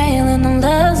your trail and I'm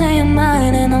losing your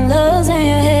mind and I'm losing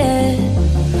your head.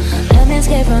 Let me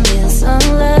escape from this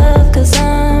love, cause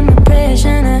I'm a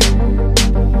prisoner.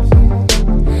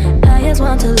 I just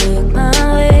want to look my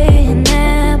way and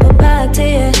never back to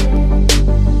you.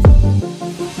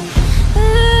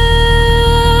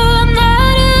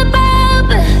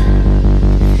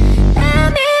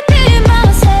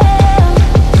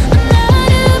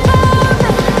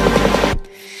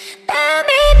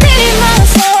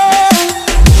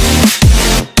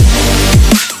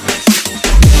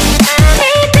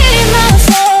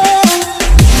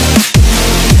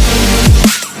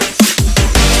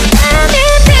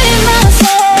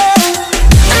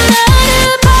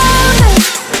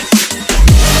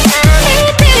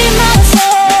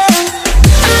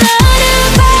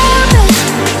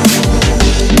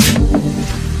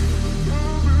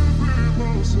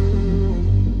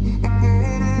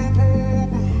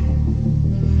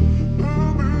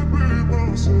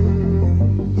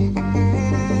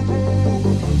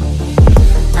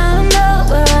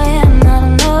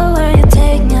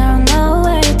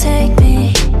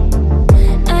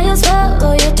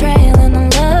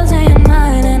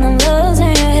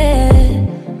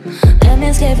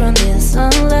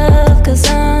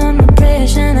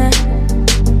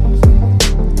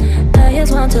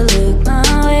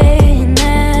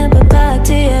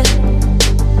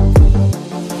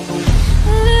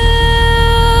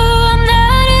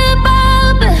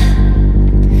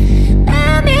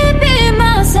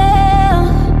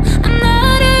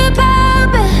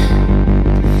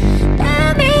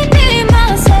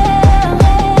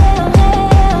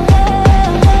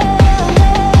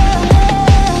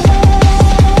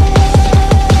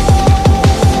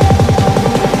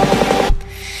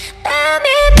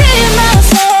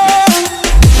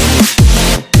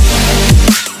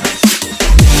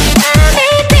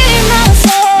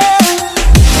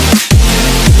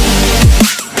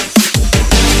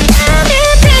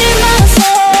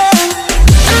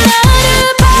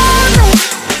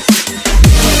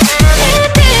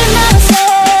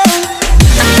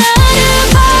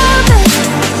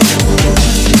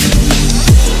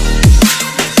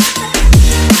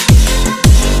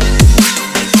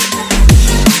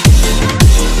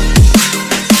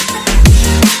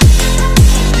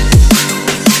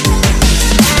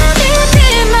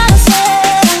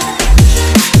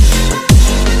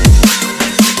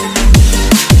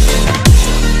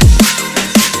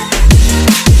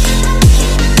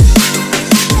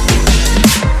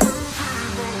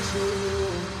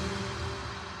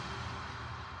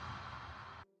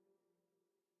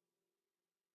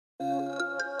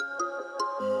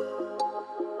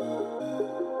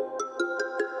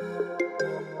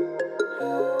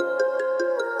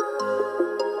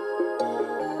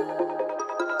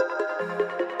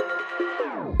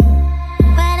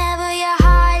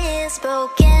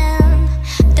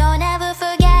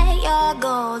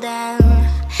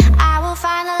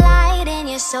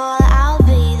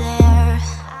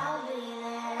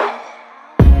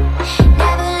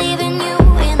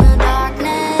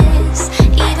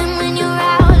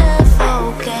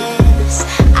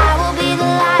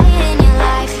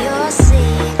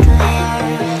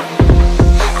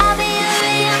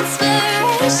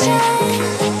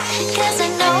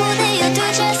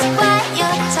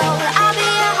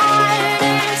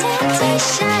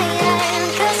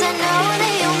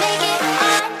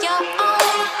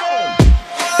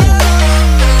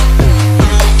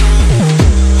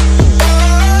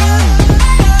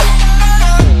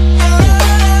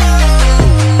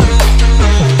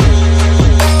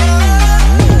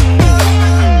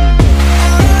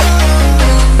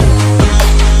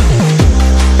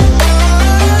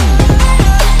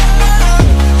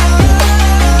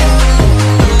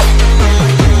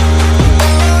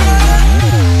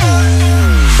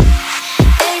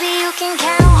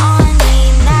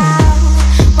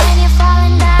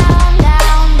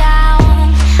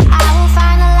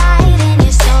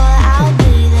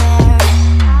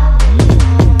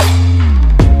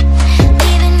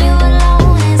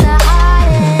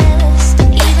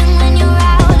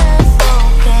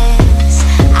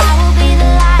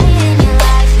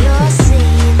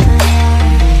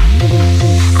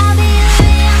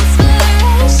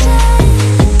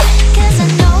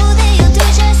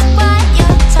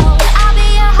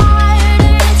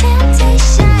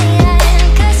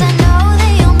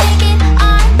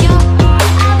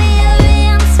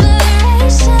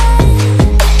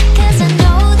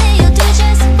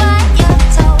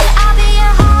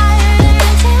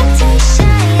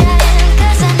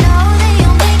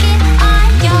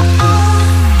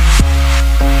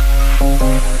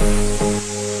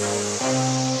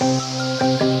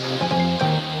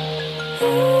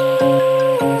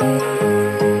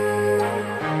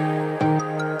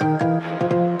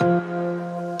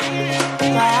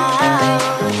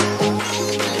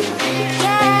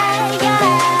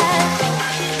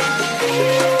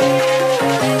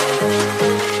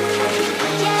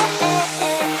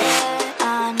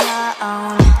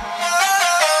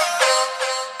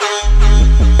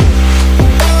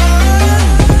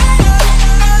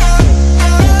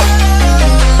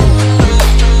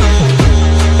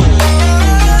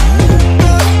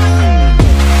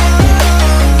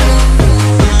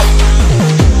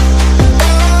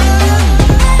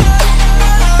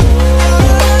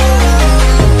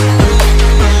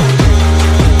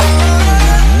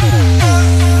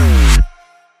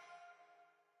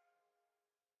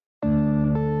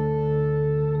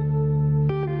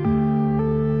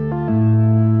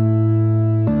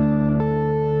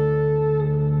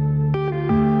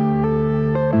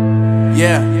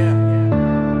 Yeah.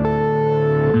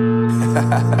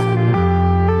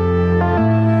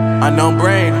 Unknown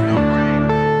Brain,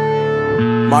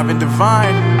 Marvin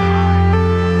Devine.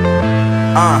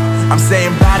 I'm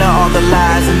saying bye to all the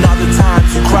lies and all the times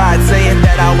you cried, saying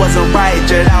that I wasn't right,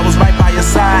 yet I was right by your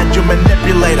side. You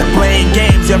manipulator, playing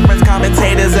games, your friends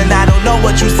commentators, and I don't know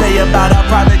what you say about our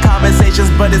private conversations,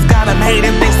 but it's got them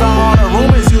hating. Thanks to all the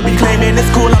rumors you be claiming. It's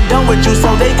cool, I'm done with you,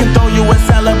 so they can throw you a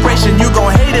celebration. You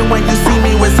gon' hate it when you see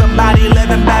me with somebody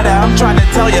living better. I'm trying to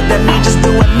tell you that me just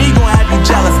doing me gon' have you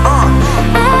jealous.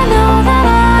 I know that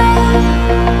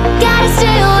I gotta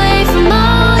stay away from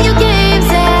all your games,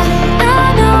 yeah.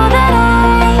 I know that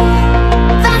I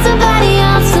found somebody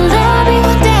else to love me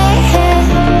one day, yeah.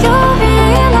 You'll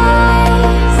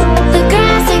realize the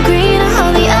grass ain't greener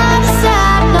on the other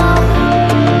side, no.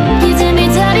 You did me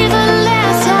dirty for the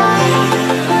last time,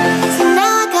 so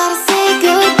now I gotta say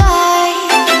goodbye.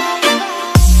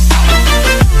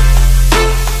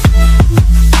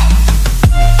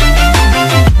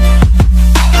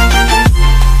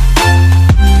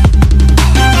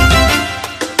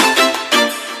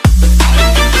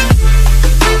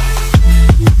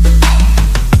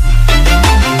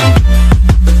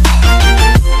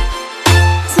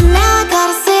 So now I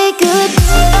gotta say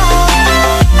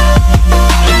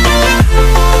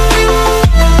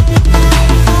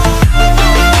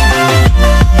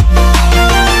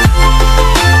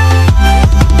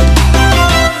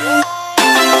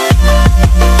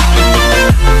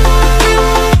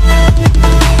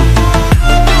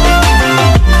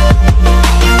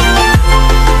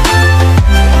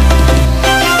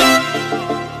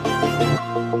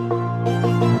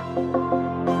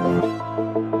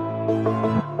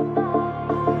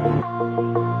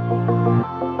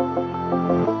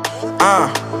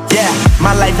Yeah,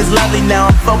 my life is lovely now,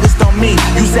 I'm focused on me.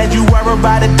 You said you were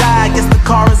about to die, I guess the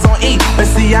car is on E. But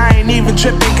see, I ain't even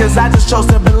tripping, cause I just chose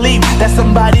to believe that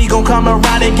somebody gon' come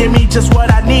around and give me just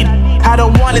what I need. I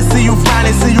don't wanna see you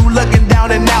frowning, see you looking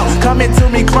down and out, coming to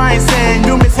me crying, saying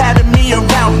you miss having me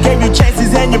around. Gave you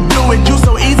chances and you blew it, you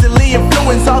so easily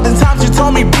influenced. All the times you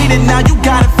told me beat it, now you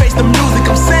gotta face the music.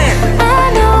 I'm saying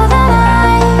I know that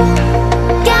I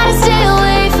gotta stay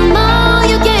away from all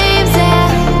your games, yeah.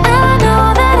 I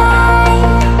know that I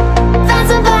found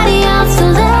somebody else to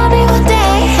love me one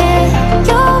day, yeah.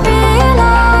 You'll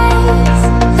realize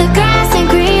the grass ain't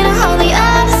greener on the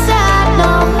other side,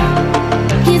 no.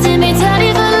 You did me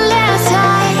dirty for the last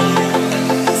time,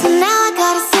 so now I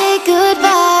gotta say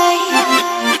goodbye.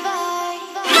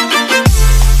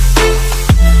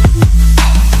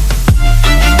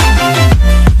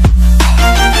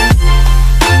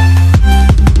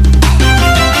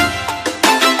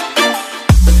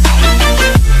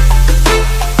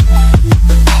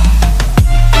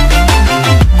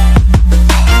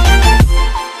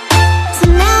 So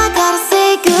now I gotta say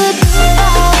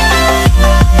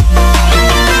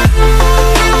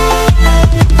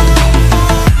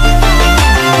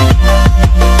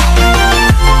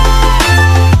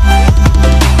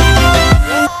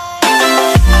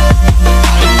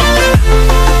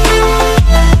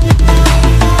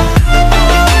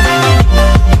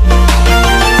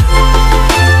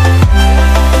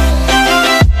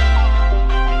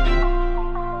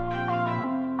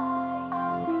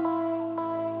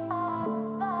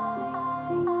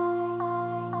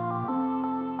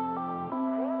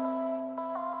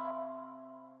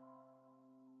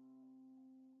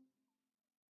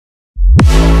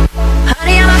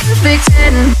Honey, I'm a perfect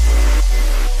 10.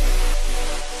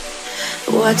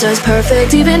 What does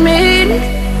perfect even mean?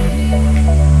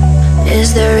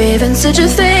 Is there even such a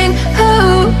thing?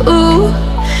 Oh,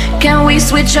 can we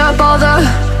switch up all the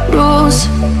rules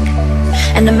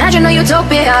and imagine a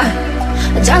utopia?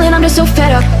 Darling, I'm just so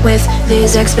fed up with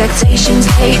these expectations.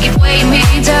 They keep weighing me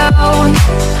down.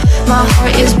 My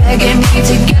heart is begging me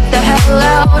to get the hell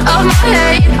out of my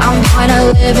head. I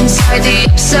wanna live inside the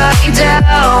upside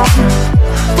down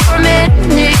for a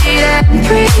minute and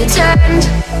pretend.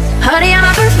 Honey, I'm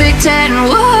a perfect 10.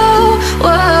 Whoa,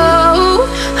 whoa.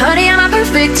 Honey, I'm a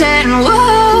perfect 10.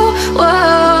 Whoa,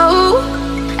 whoa.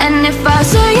 And if I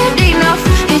say it enough,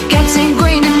 it gets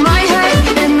ingrained in my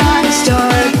head, and I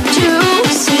start to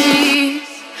see.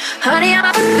 Honey, I'm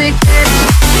a perfect 10.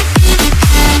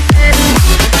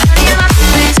 Honey, I'm a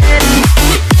perfect 10.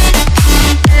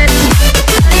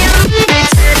 Honey, I'm a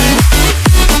perfect 10.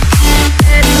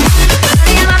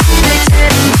 Honey, I'm a perfect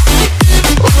 10.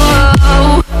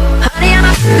 Whoa. Honey, I'm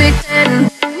a perfect 10.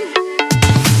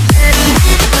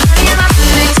 Honey, I'm a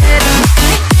perfect 10.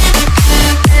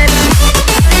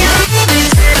 Honey, I'm a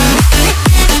perfect 10.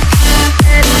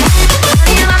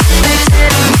 Honey, I'm a perfect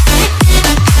 10.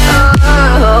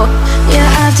 Oh, yeah.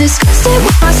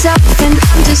 myself and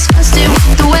I'm disgusted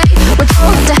with the way we're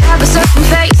told to have a certain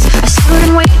face. I stood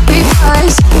and wait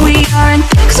because we aren't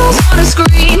pixels on a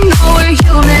screen. No, we're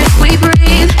human, we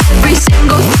breathe. Every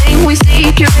single thing we see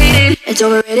curated, it's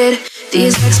overrated.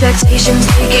 These expectations,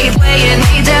 they gave way and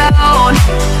they down.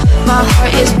 My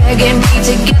heart is begging me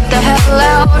to get the hell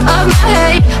out of my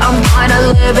head. I'm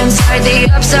gonna live inside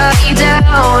the upside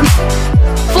down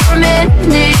for a minute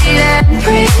and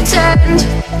pretend,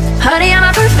 honey, I'm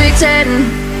a perfect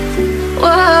 10.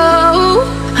 Whoa,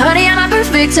 honey, I'm a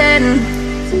perfect 10.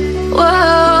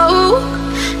 Whoa,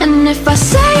 and if I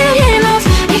say it enough,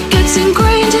 it gets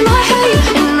ingrained in my head,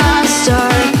 and I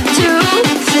start to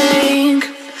think,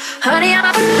 honey, I'm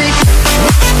a perfect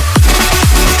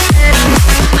 10.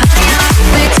 Honey, I'm a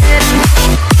perfect 10.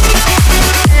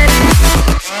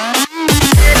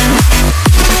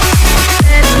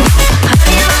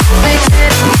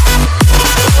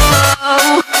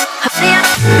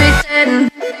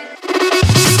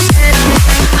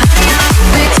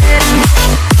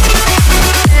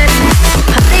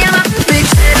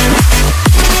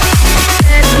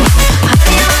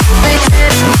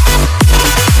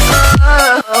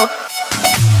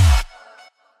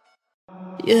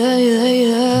 Yeah, yeah,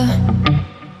 yeah.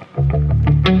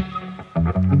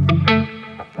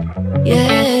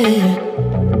 Yeah.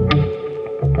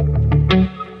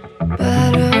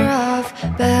 Better off,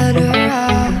 better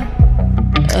off.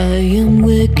 I am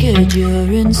wicked,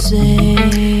 you're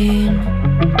insane.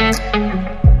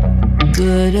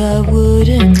 But I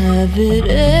wouldn't have it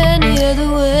any other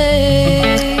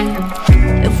way.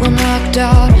 If we're knocked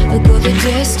out, we'll go the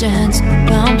distance,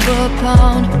 pound for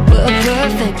pound. We're a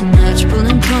perfect match,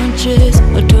 pulling punches.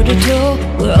 We're toe to toe,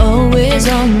 we're always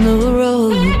on the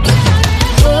road.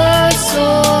 Worse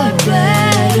or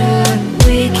better,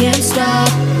 we can't stop,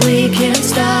 we can't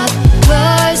stop.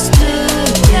 'Cause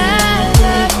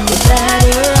together we're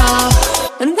better off,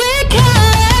 and we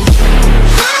can't.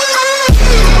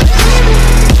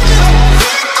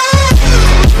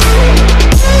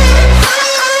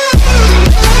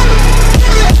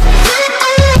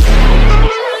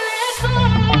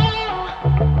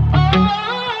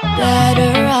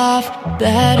 Better off,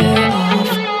 better off.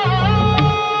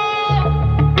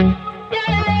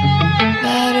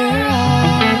 Better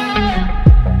off.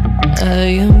 I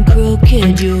am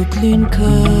crooked, you're clean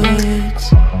cuts.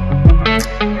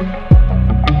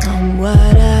 I'm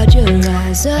wide-eyed, your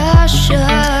eyes are shut.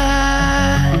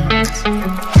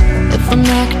 If I'm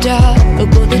knocked out,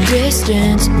 we'll go the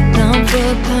distance, pound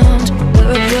for pound.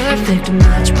 We're a perfect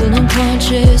match, pulling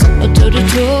punches. We're toe to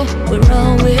toe, we're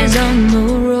always on the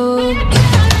road.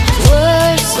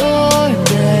 Worse or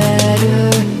better,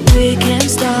 we can't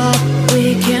stop, we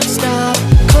can't stop.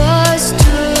 'Cause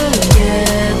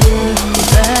together we're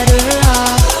better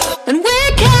off, and we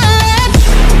can't.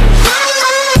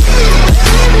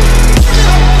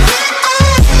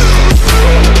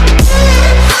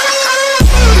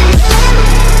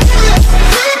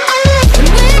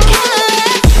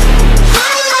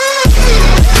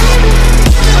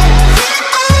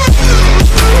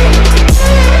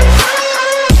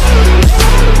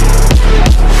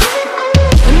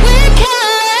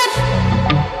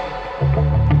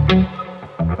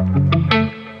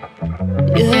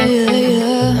 Yeah, yeah,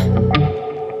 yeah.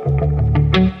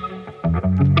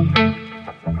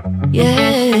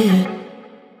 Yeah.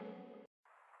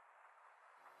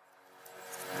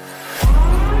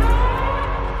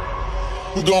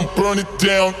 We're gonna burn it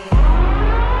down.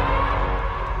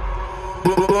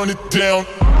 Burn it down.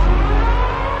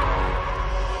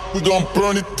 We're gonna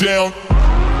burn it down.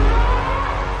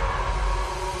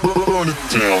 Burn it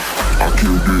down. I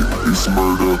killed it, it's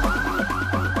murder.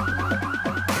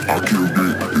 I killed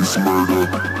it, it's murder.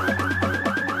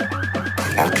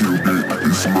 I killed it,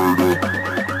 it's murder.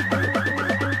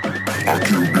 I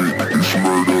killed it, it's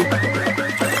murder.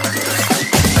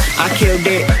 I killed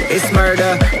it, it's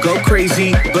murder, go crazy,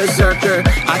 berserker.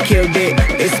 I killed it,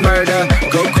 it's murder,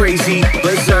 go crazy,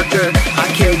 berserker. I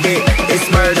killed it, it's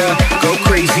murder, go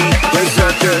crazy,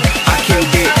 berserker. I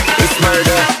killed it, it's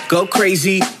murder, go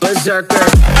crazy, berserker.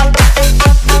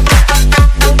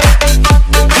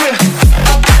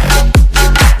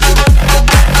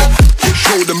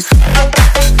 Show them.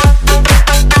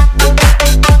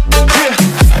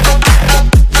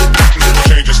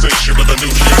 Change the station with a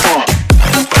new shit.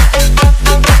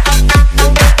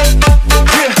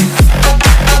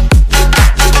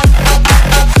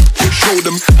 Show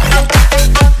them.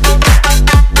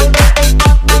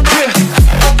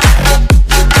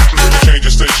 Change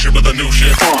the station with a new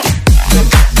shit.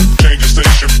 Change the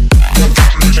station.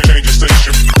 Change the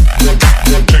station.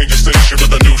 Change the station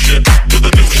with a new shit. With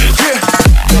a new shit.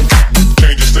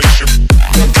 Change the station.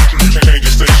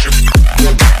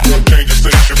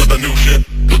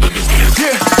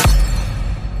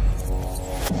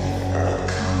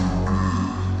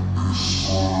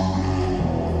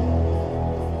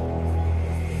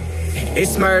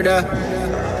 it's murder.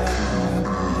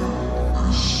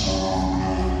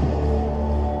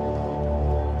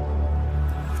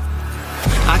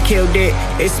 I killed it,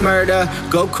 it's murder,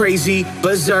 go crazy,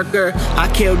 berserker.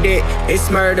 I killed it, it's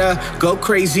murder, go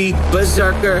crazy,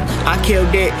 berserker. I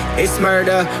killed it, it's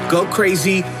murder, go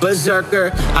crazy,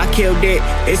 berserker. I killed it,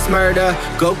 it's murder,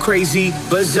 go crazy,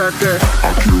 berserker.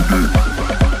 I killed it.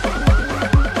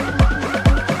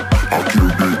 I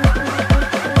killed it.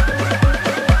 I killed it.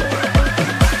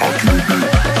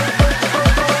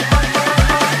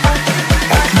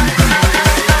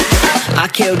 I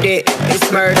killed it,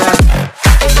 it's murder.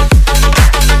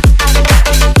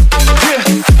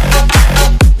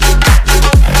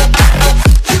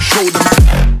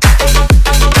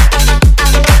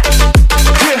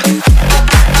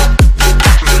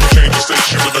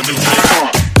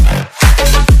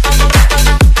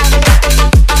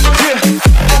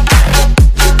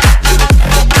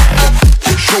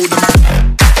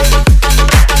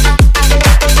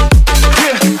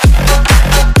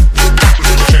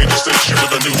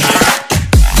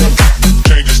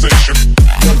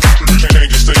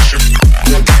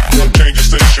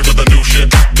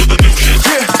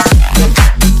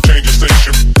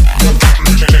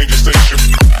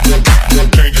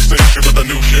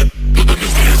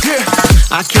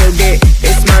 I killed it,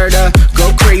 it's murder,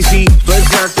 go crazy,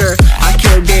 berserker. I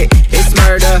killed it, it's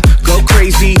murder, go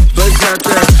crazy,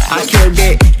 berserker. I killed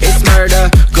it, it's murder,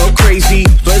 go crazy,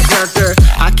 berserker.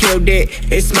 I killed it,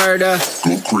 it's murder,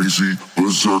 Go crazy,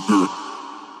 berserker.